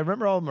 See, I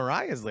remember all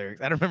Mariah's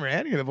lyrics. I don't remember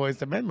any of the Boys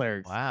to Men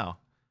lyrics. Wow.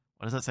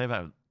 What does that say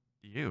about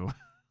you?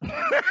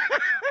 I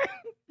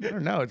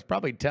don't know. It's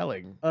probably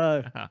telling.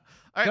 All right,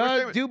 we're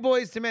starting with Do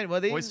Boys to Men.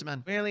 Well, they Boys to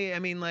didn't Men. really. I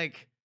mean,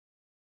 like,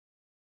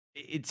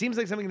 it seems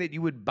like something that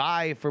you would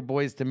buy for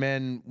Boys to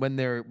Men when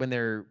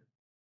they're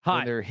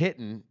Hot.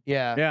 hitting.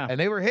 Yeah, Yeah. And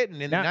they were hitting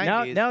in the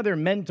Now 90s. they're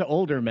men to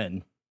older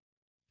men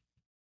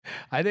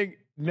I think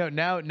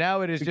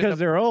now it is because just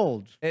they're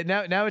old.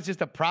 now it's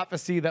just a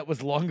prophecy that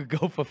was long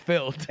ago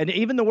fulfilled. And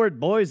even the word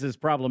boys is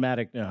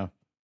problematic now.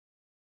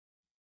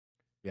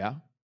 Yeah.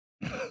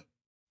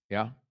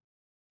 Yeah,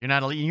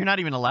 You're not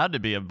even allowed to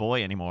be a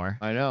boy anymore.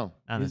 I know.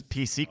 Now this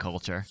PC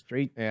culture.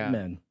 Straight Yeah.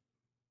 men.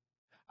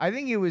 I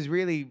think it was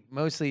really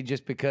mostly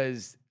just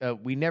because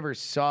we never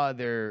saw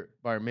their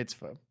bar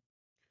mitzvah.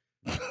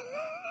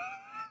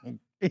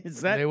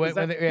 Is that, They went, is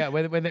that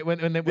when they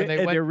and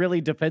went they're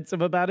really defensive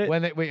about it?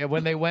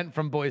 when they went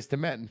from Boys to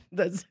Men.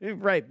 That's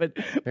right, but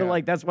Yeah.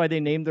 like that's why they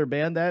named their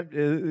band that.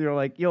 You're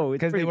like, yo, it's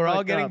Because they pretty were all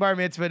fucked getting up. bar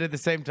mitzvahed at the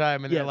same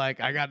time, and Yes. they're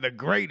like, "I got the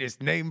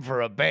greatest name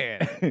for a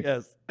band."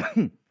 Yes.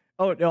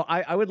 Oh no,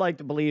 I would like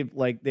to believe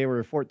like they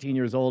were 14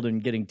 years old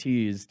and getting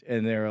teased,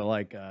 and they were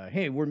like,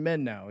 "Hey, we're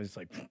men now." It's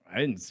like I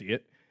didn't see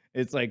it.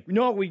 It's like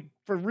no, we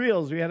for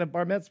reals. We had a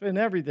bar mitzvah and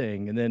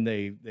everything, and then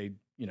they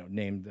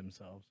named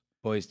themselves.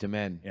 Boys to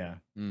Men. Yeah,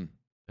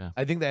 Yeah.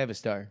 I think they have a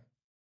star.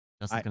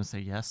 Justin's going to say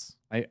yes.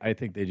 I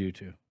think they do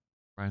too.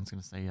 Brian's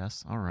going to say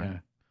yes. All right. Yeah.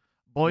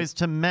 Boys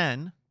to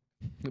Men.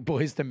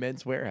 Boys to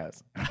Men's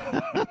Warehouse.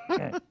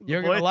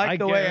 You're Boy, gonna like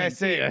the way I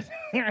say it.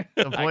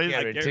 The I boys,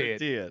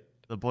 guarantee it.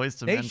 the Boys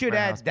to They Men. should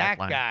Warehouse add that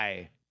pipeline.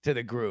 guy to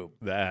the group.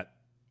 That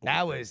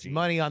Was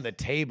money on the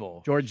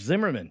table. George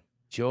Zimmerman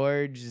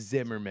George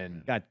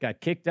Zimmerman. got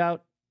kicked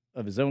out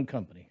of his own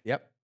company.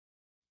 Yep.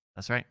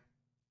 That's right.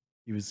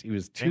 He was too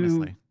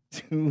Famously.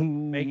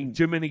 making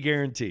too many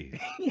guarantees.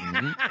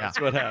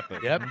 That's what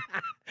happened. Yep.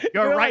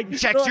 You're You're writing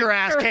like- checks your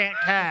ass can't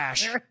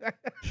cash.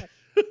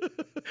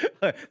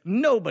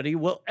 Nobody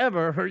will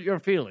ever hurt your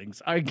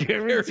feelings. I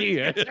guarantee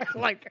it.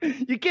 Like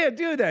you can't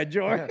do that,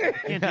 George.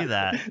 Can't do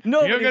that.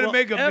 Nobody You're gonna will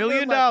make $1 ever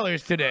million let-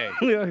 today.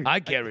 I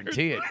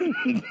guarantee it.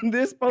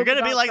 This You're going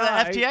to be polka like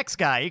dot the guy FTX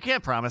guy. You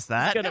can't promise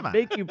that. is Come gonna on.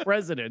 make you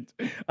president.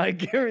 I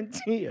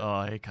guarantee it.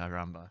 Oh, hey,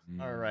 caramba.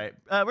 All right.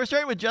 We're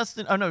starting with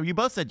Justin. Oh, no, you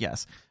both said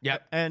yes.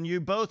 Yep. And you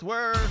both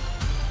were.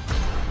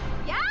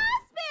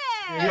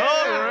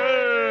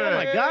 Oh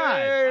my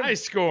God. High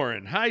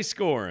scoring. High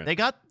scoring. They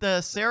got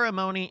the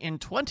ceremony in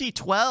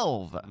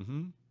 2012.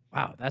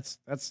 Wow, that's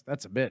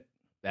a bit.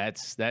 That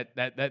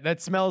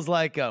smells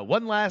like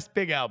one last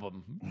big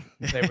album.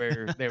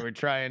 They were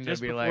trying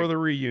Just to be before like, the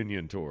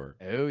reunion tour.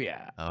 oh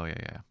yeah, Oh, yeah,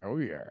 yeah. oh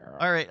yeah,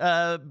 All right.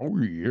 oh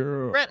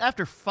yeah. Brett,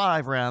 after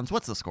 5 rounds,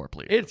 what's the score,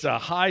 please? It's a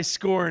high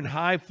scoring,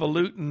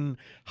 highfalutin,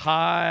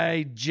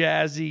 high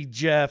jazzy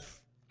Jeff.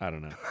 I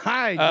don't know.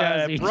 Hi,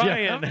 Jazzy.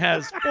 Brian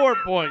has 4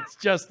 points.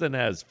 Justin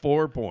has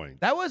 4 points.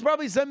 That was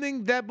probably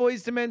something that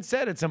Boys to Men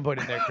said at some point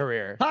in their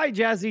career. Hi,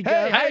 Jazzy Hey,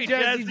 Jeff. hi, Hey,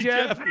 Jazzy Jazzy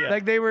Jeff. Jeff, yeah.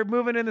 Like they were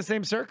moving in the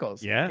same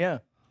circles. Yeah?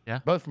 Yeah.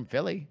 Both from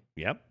Philly.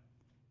 Yep.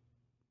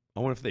 I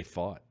wonder if they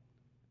fought.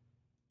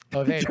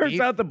 Oh, they had Turns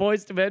beef? out the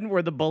boys to men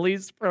were the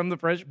bullies from the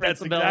Fresh Prince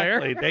That's of Bel-Air.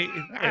 exactly.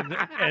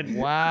 And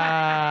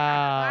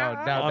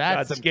Wow. Now Mom that's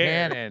got some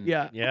scared. canon.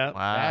 Yeah. yeah,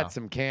 Wow. That's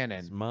some canon.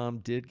 his mom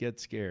did get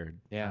scared.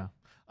 Yeah.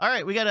 All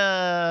right, we got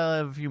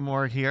a few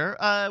more here.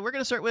 We're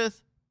gonna start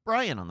with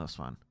Brian on this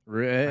one.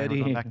 Brian, we're Ready.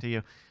 going back to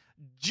you.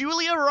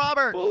 Julia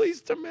Roberts.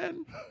 Bullies to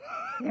men.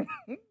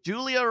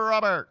 Julia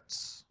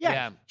Roberts. Yeah,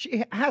 Yeah.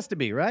 she has to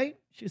be, right?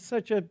 She's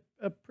such a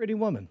pretty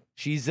woman.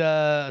 She's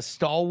a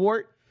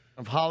stalwart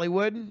of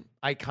Hollywood,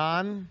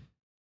 icon.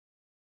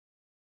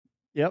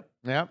 Yep.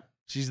 Yeah.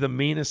 She's the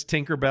meanest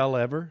Tinkerbell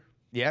ever.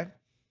 Yeah.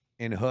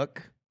 In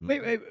Hook.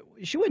 Wait,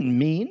 she wasn't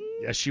mean.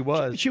 Yes, she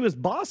was. She was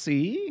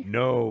bossy.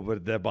 No,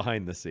 but the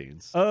behind the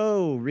scenes.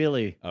 Oh,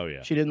 really? Oh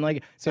yeah. She didn't like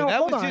it. So No, that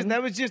hold was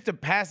on. just a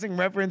passing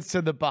reference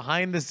to the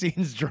behind the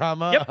scenes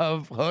drama Yep.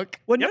 of Hook.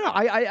 Well, no,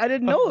 I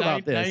didn't know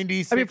about this.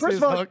 96 I mean, first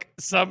of all, Hook.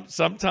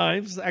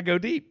 Sometimes I go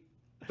deep.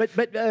 but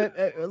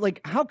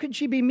like, how could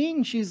she be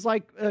mean? She's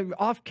like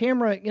off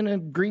camera in a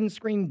green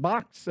screen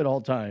box at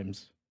all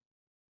times.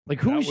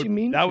 Like, who is she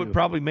mean That to? would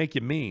probably make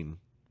you mean.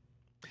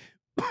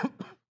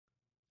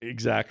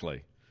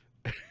 Exactly.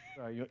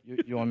 Sorry,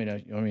 you want me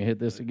to hit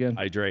this again?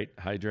 Hydrate.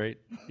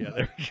 Yeah,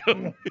 there we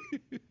go.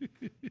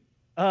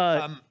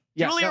 Yeah,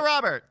 Julia no,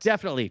 Roberts.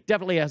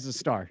 definitely has a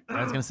star.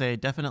 I was gonna say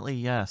definitely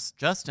yes.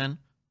 Justin.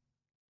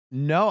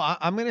 No,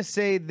 I'm gonna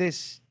say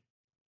this.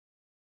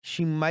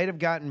 She might have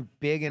gotten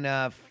big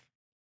enough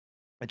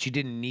that she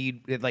didn't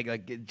need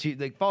it, she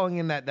falling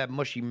in that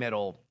mushy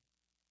middle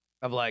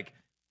of like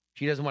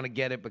she doesn't want to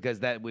get it because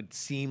that would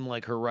seem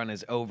like her run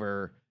is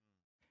over.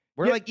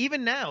 Where Yeah. like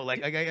even now,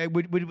 like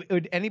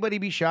would anybody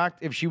be shocked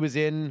if she was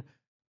in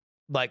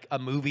like a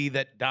movie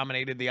that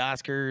dominated the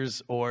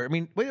Oscars? Or I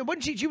mean,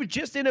 wasn't she was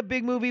just in a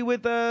big movie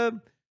with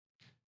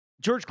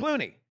George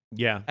Clooney.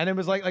 Yeah. And it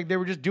was like they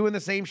were just doing the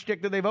same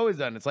shtick that they've always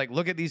done. It's like,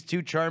 look at these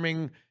two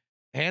charming,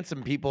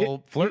 handsome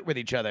people flirt with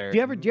each other. Do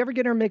you ever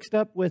get her mixed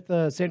up with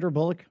Sandra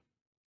Bullock?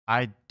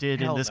 I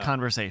did Hell in this no.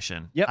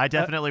 conversation. Yep. I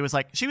definitely was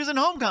like, she was in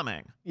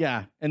Homecoming.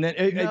 Yeah, and then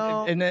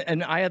No.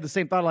 and I had the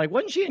same thought. Like,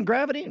 wasn't she in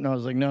Gravity? And I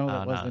was like, no,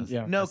 that no, wasn't.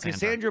 Yeah, No, That's because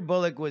Sandra. Sandra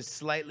Bullock was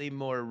slightly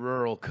more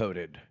rural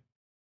coded.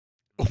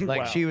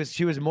 Like Wow.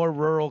 she was more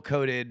rural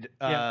coded.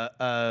 Yeah.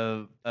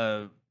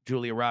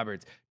 Julia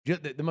Roberts.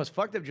 The most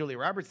fucked up Julia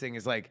Roberts thing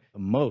is like the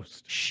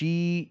most.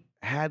 she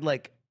had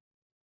like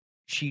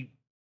she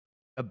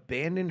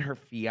abandoned her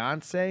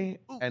fiance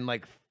and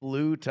like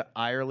flew to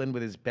Ireland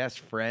with his best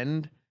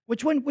friend.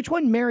 Which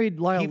one married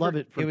Lyle Kiefer-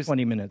 Lovett for it was-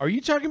 20 minutes? Are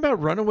you talking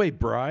about Runaway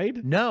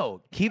Bride?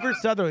 No, Kiefer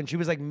Sutherland. She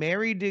was like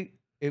married to.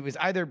 It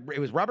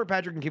was Robert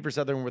Patrick and Kiefer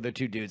Sutherland were the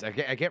two dudes. I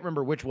can't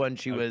remember which one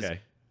she was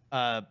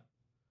Okay.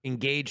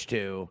 engaged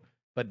to,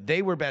 but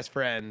they were best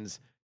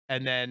friends.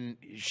 And then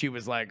she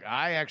was like,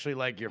 "I actually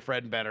like your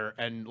friend better,"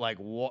 and like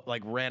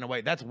ran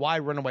away. That's why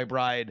Runaway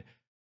Bride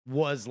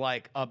was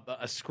like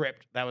a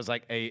script that was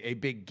like a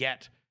big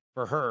get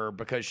for her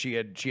because she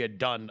had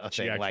done a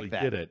She thing actually like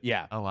that. did it.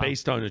 Yeah, Oh, wow.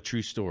 Based on a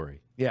true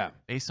story. yeah.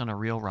 Based on a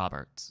real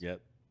Roberts. Yep.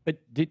 But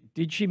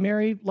did she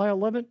marry Lyle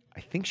Lovett?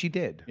 I think she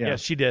did. Yeah. Yeah,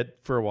 she did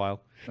for a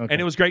while. Okay.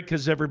 And it was great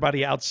because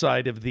everybody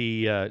outside of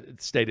the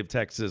state of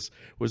Texas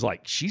was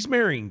like, she's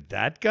marrying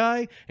that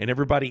guy? And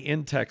everybody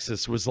in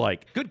Texas was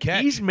like, Good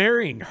catch. He's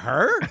marrying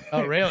her?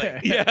 Oh,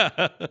 really?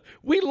 Yeah.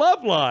 We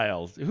love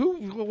Lyle.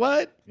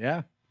 What?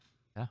 Yeah.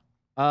 Yeah.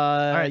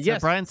 All right,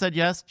 Yes. so Brian said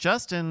yes.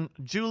 Justin,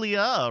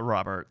 Julia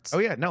Roberts. Oh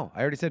yeah. No, I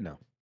already said no.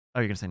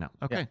 Oh, you're going to say no.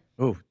 Okay,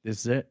 Oh,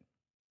 this is it.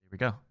 here we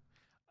go.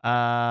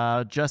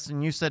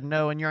 Justin, you said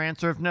no, and your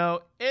answer of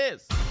no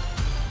is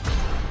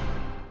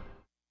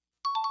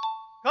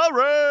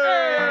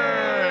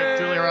correct.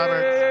 Julia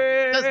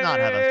Roberts does not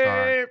have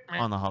a star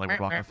on the Hollywood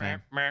Walk of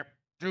Fame.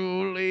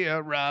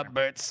 Julia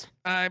Roberts.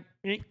 I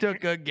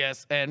took a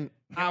guess and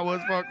I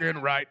was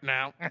fucking right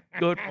now.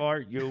 Good for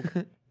you.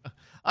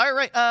 All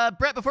right,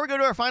 Brett, before we go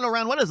to our final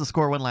round, what is the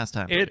score one last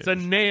time? It's a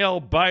nail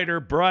biter,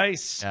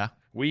 Bryce. Yeah.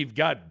 We've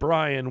got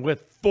Brian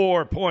with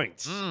 4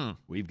 points. Mm.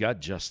 We've got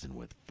Justin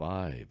with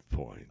 5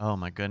 points. Oh,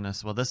 my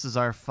goodness. Well, this is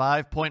our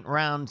 5-point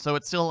round, so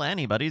it's still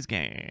anybody's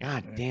game.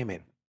 God damn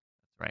it.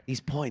 Right. These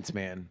points,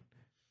 man.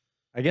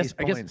 I guess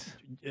These points.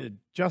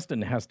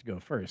 Justin has to go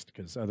first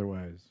because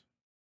otherwise,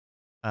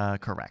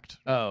 Correct.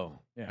 Oh.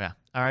 Yeah.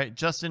 All right,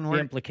 Justin, the we're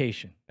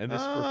implication. And this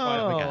is for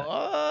 5 again.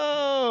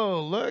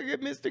 Oh, look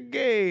at Mr.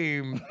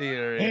 Game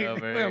Theory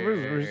over here.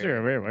 Look at Mr.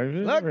 Game Theory.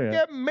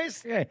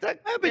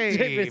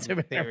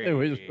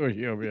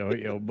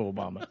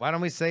 Obama. Why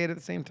don't we say it at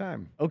the same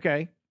time?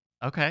 Okay.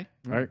 okay.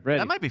 All right. Ready.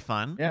 That might be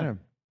fun. Yeah.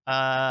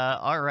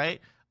 All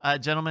right.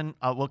 Gentlemen,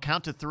 we'll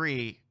count to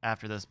 3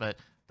 after this, but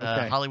the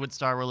Okay. Hollywood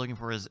star we're looking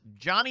for is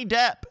Johnny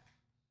Depp.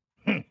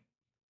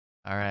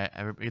 All right.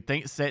 Everybody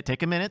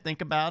take a minute,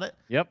 think about it.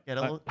 Yep. Get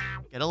a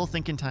little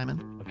thinking time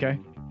in. Okay.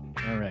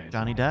 All right.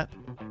 Johnny Depp,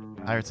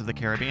 Pirates of the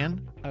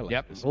Caribbean. I like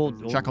Yep. this.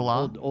 Old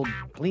Chocolat. old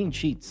clean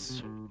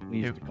sheets. We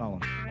used to call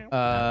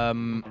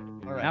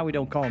them. Now we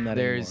don't call them that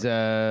There's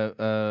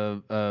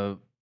anymore.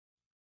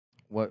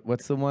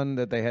 what's the one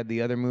that they had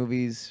the other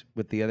movies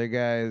with the other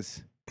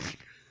guys?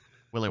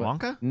 Willy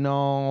Wonka?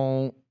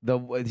 No,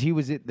 he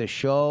was at the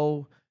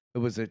show. It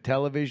was a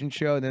television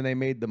show, and then they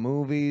made the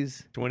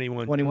movies.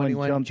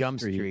 21 Jump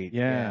Street.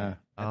 Yeah.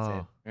 That's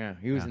it. Yeah,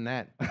 he was in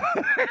that.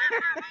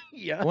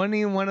 Yeah. Wasn't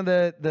he in one of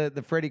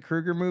the Freddy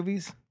Krueger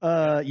movies?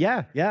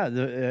 Yeah.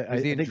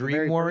 Was he in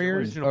Dream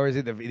Warriors, or is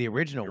it the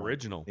original? The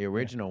original. The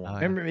original one. Oh,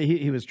 Remember,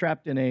 he was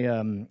trapped in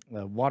a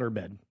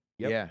waterbed.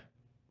 Yeah,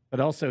 But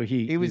also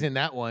he was in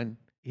that one.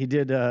 He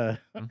did. Yeah,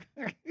 he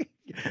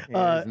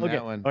was in Okay.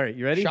 that one. All right.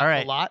 You ready? All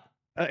right. Chocolat?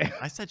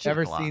 I said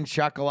Ever chocolate. seen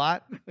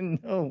Chocolat?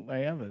 No, I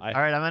haven't. All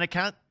right, I'm going to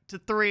count to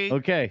 3.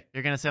 Okay.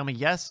 You're going to tell me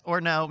yes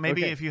or no.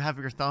 Maybe Okay. if you have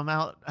your thumb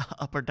out,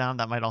 up or down,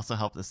 that might also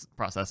help this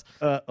process.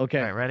 Okay.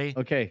 All right, ready?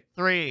 Okay.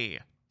 3,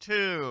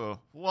 2,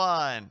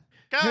 1,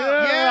 go.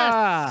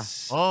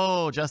 Yes.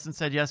 Oh, Justin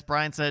said yes.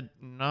 Brian said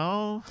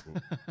no.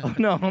 Oh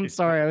no, I'm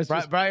sorry. I was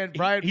just. Brian he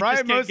just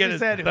can't mostly get his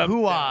said thumb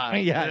 "hoo-ah"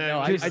 Yeah, no,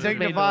 I to just made it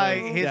signify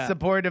a- his yeah.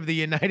 support of the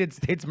United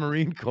States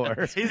Marine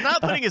Corps. He's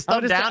not putting his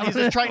I'm thumb gonna down. say- He's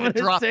just trying to I'm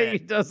gonna drop say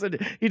it.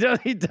 He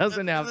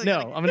doesn't have. No,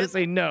 I'm gonna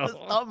say His no.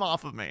 thumb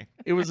off of me.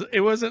 It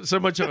wasn't so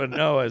much of a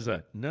no as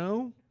a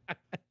no.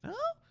 No?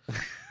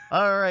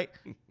 All right.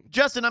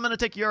 Justin, I'm going to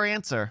take your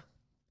answer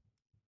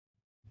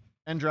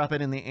and drop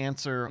it in the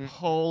answer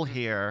hole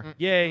here.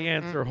 Yay,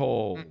 answer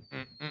hole.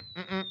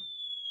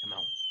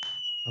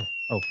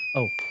 Oh.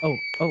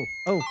 All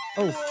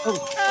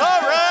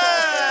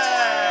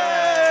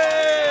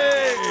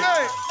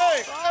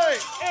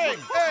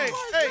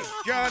Hey,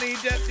 Johnny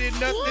Depp did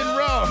nothing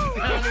wrong.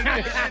 Johnny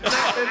Depp did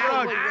nothing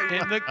wrong.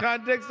 In the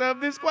context of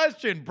this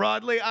question,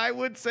 broadly, I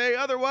would say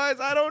otherwise,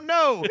 I don't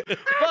know.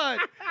 But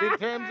in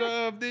terms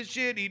of this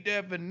shit, he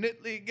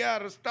definitely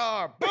got a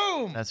star.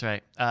 Boom! That's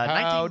right.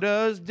 How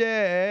does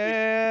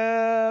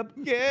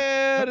Depp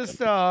get a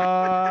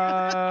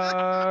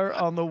star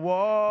on the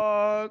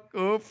Walk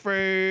of Fame?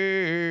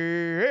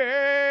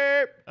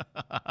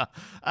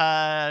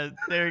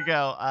 There you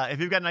go. If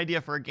you've got an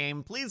idea for a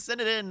game, please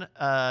send it in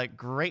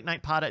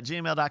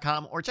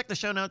greatnightpod@gmail.com or check the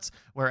show notes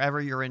wherever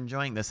you're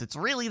enjoying this. It's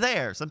really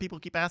there. Some people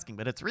keep asking,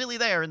 but it's really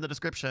there in the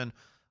description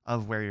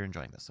of where you're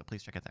enjoying this. So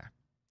please check it there.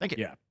 Thank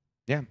you.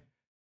 Yeah.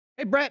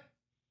 Hey, Brett,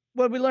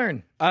 what did we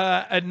learn?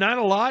 Not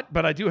a lot,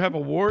 but I do have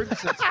awards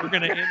since we're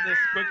going to end this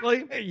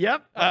quickly.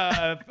 Yep.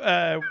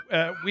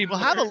 We We'll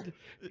have a.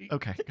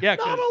 Okay. yeah,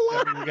 'cause,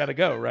 I mean, we got to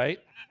go, right?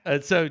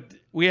 So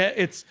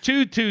it's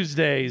 2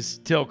 Tuesdays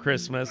till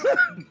Christmas.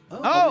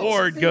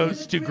 Award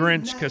goes to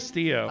Grinch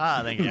Castillo.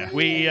 Thank you.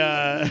 We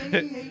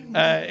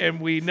and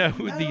we know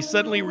the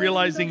suddenly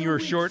realizing you were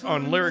short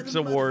on lyrics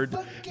award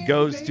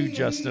goes to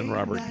Justin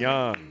Robert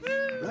Young.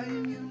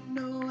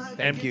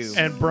 Thank you.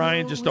 And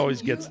Brian just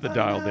always gets the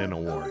dialed in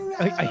award.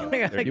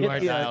 You are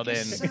dialed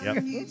in.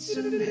 Yep.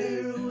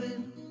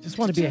 Just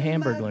want to be a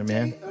hamburglar,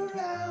 man.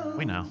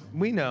 We know.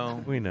 We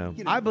know. We know.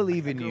 I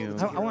believe in you.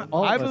 I want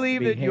all of I us to believe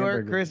be that your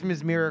hamburgers.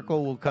 Christmas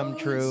miracle will come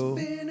true,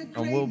 and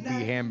we'll be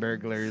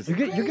hamburglers.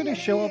 You're gonna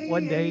show up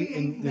one day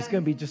and there's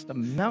gonna be just a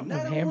mountain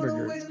of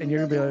hamburgers, and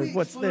you're gonna be like,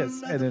 "What's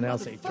this?" And then I'll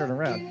say, "Turn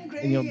around,"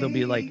 and there'll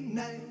be like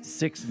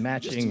 6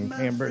 matching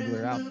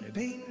hamburger outfits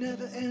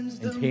and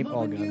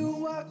paintball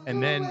guns.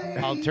 And then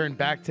I'll turn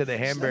back to the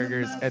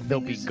hamburgers, and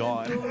they'll be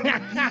gone.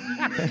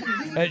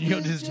 And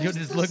you'll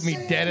just look me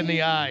dead in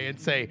the eye and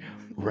say,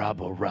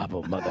 "Robbo,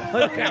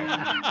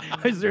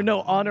 motherfucker." Is there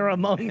no honor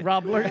among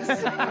robblers?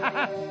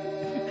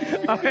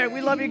 Okay,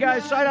 we love you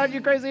guys. Shout out, you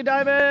crazy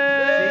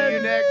diamonds. See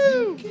you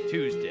next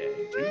Tuesday.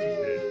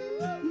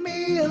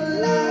 Me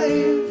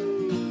alive,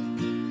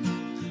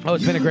 Oh,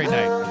 it's been a great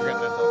night.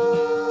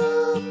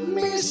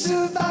 me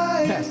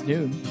survive. Past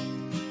noon.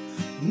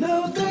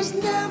 No, there's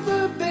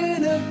never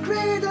been a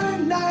greater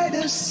night,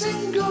 a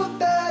single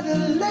better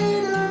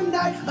later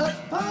night, a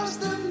pause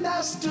the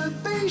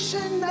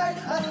masturbation night,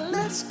 a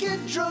let's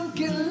get drunk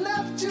and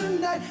laugh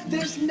tonight.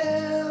 There's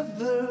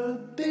never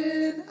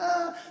been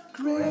a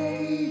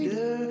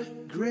greater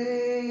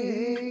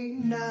great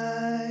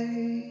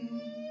night.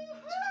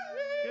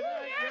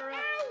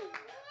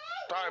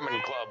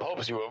 Diamond Club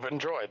hopes you have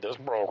enjoyed this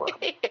program.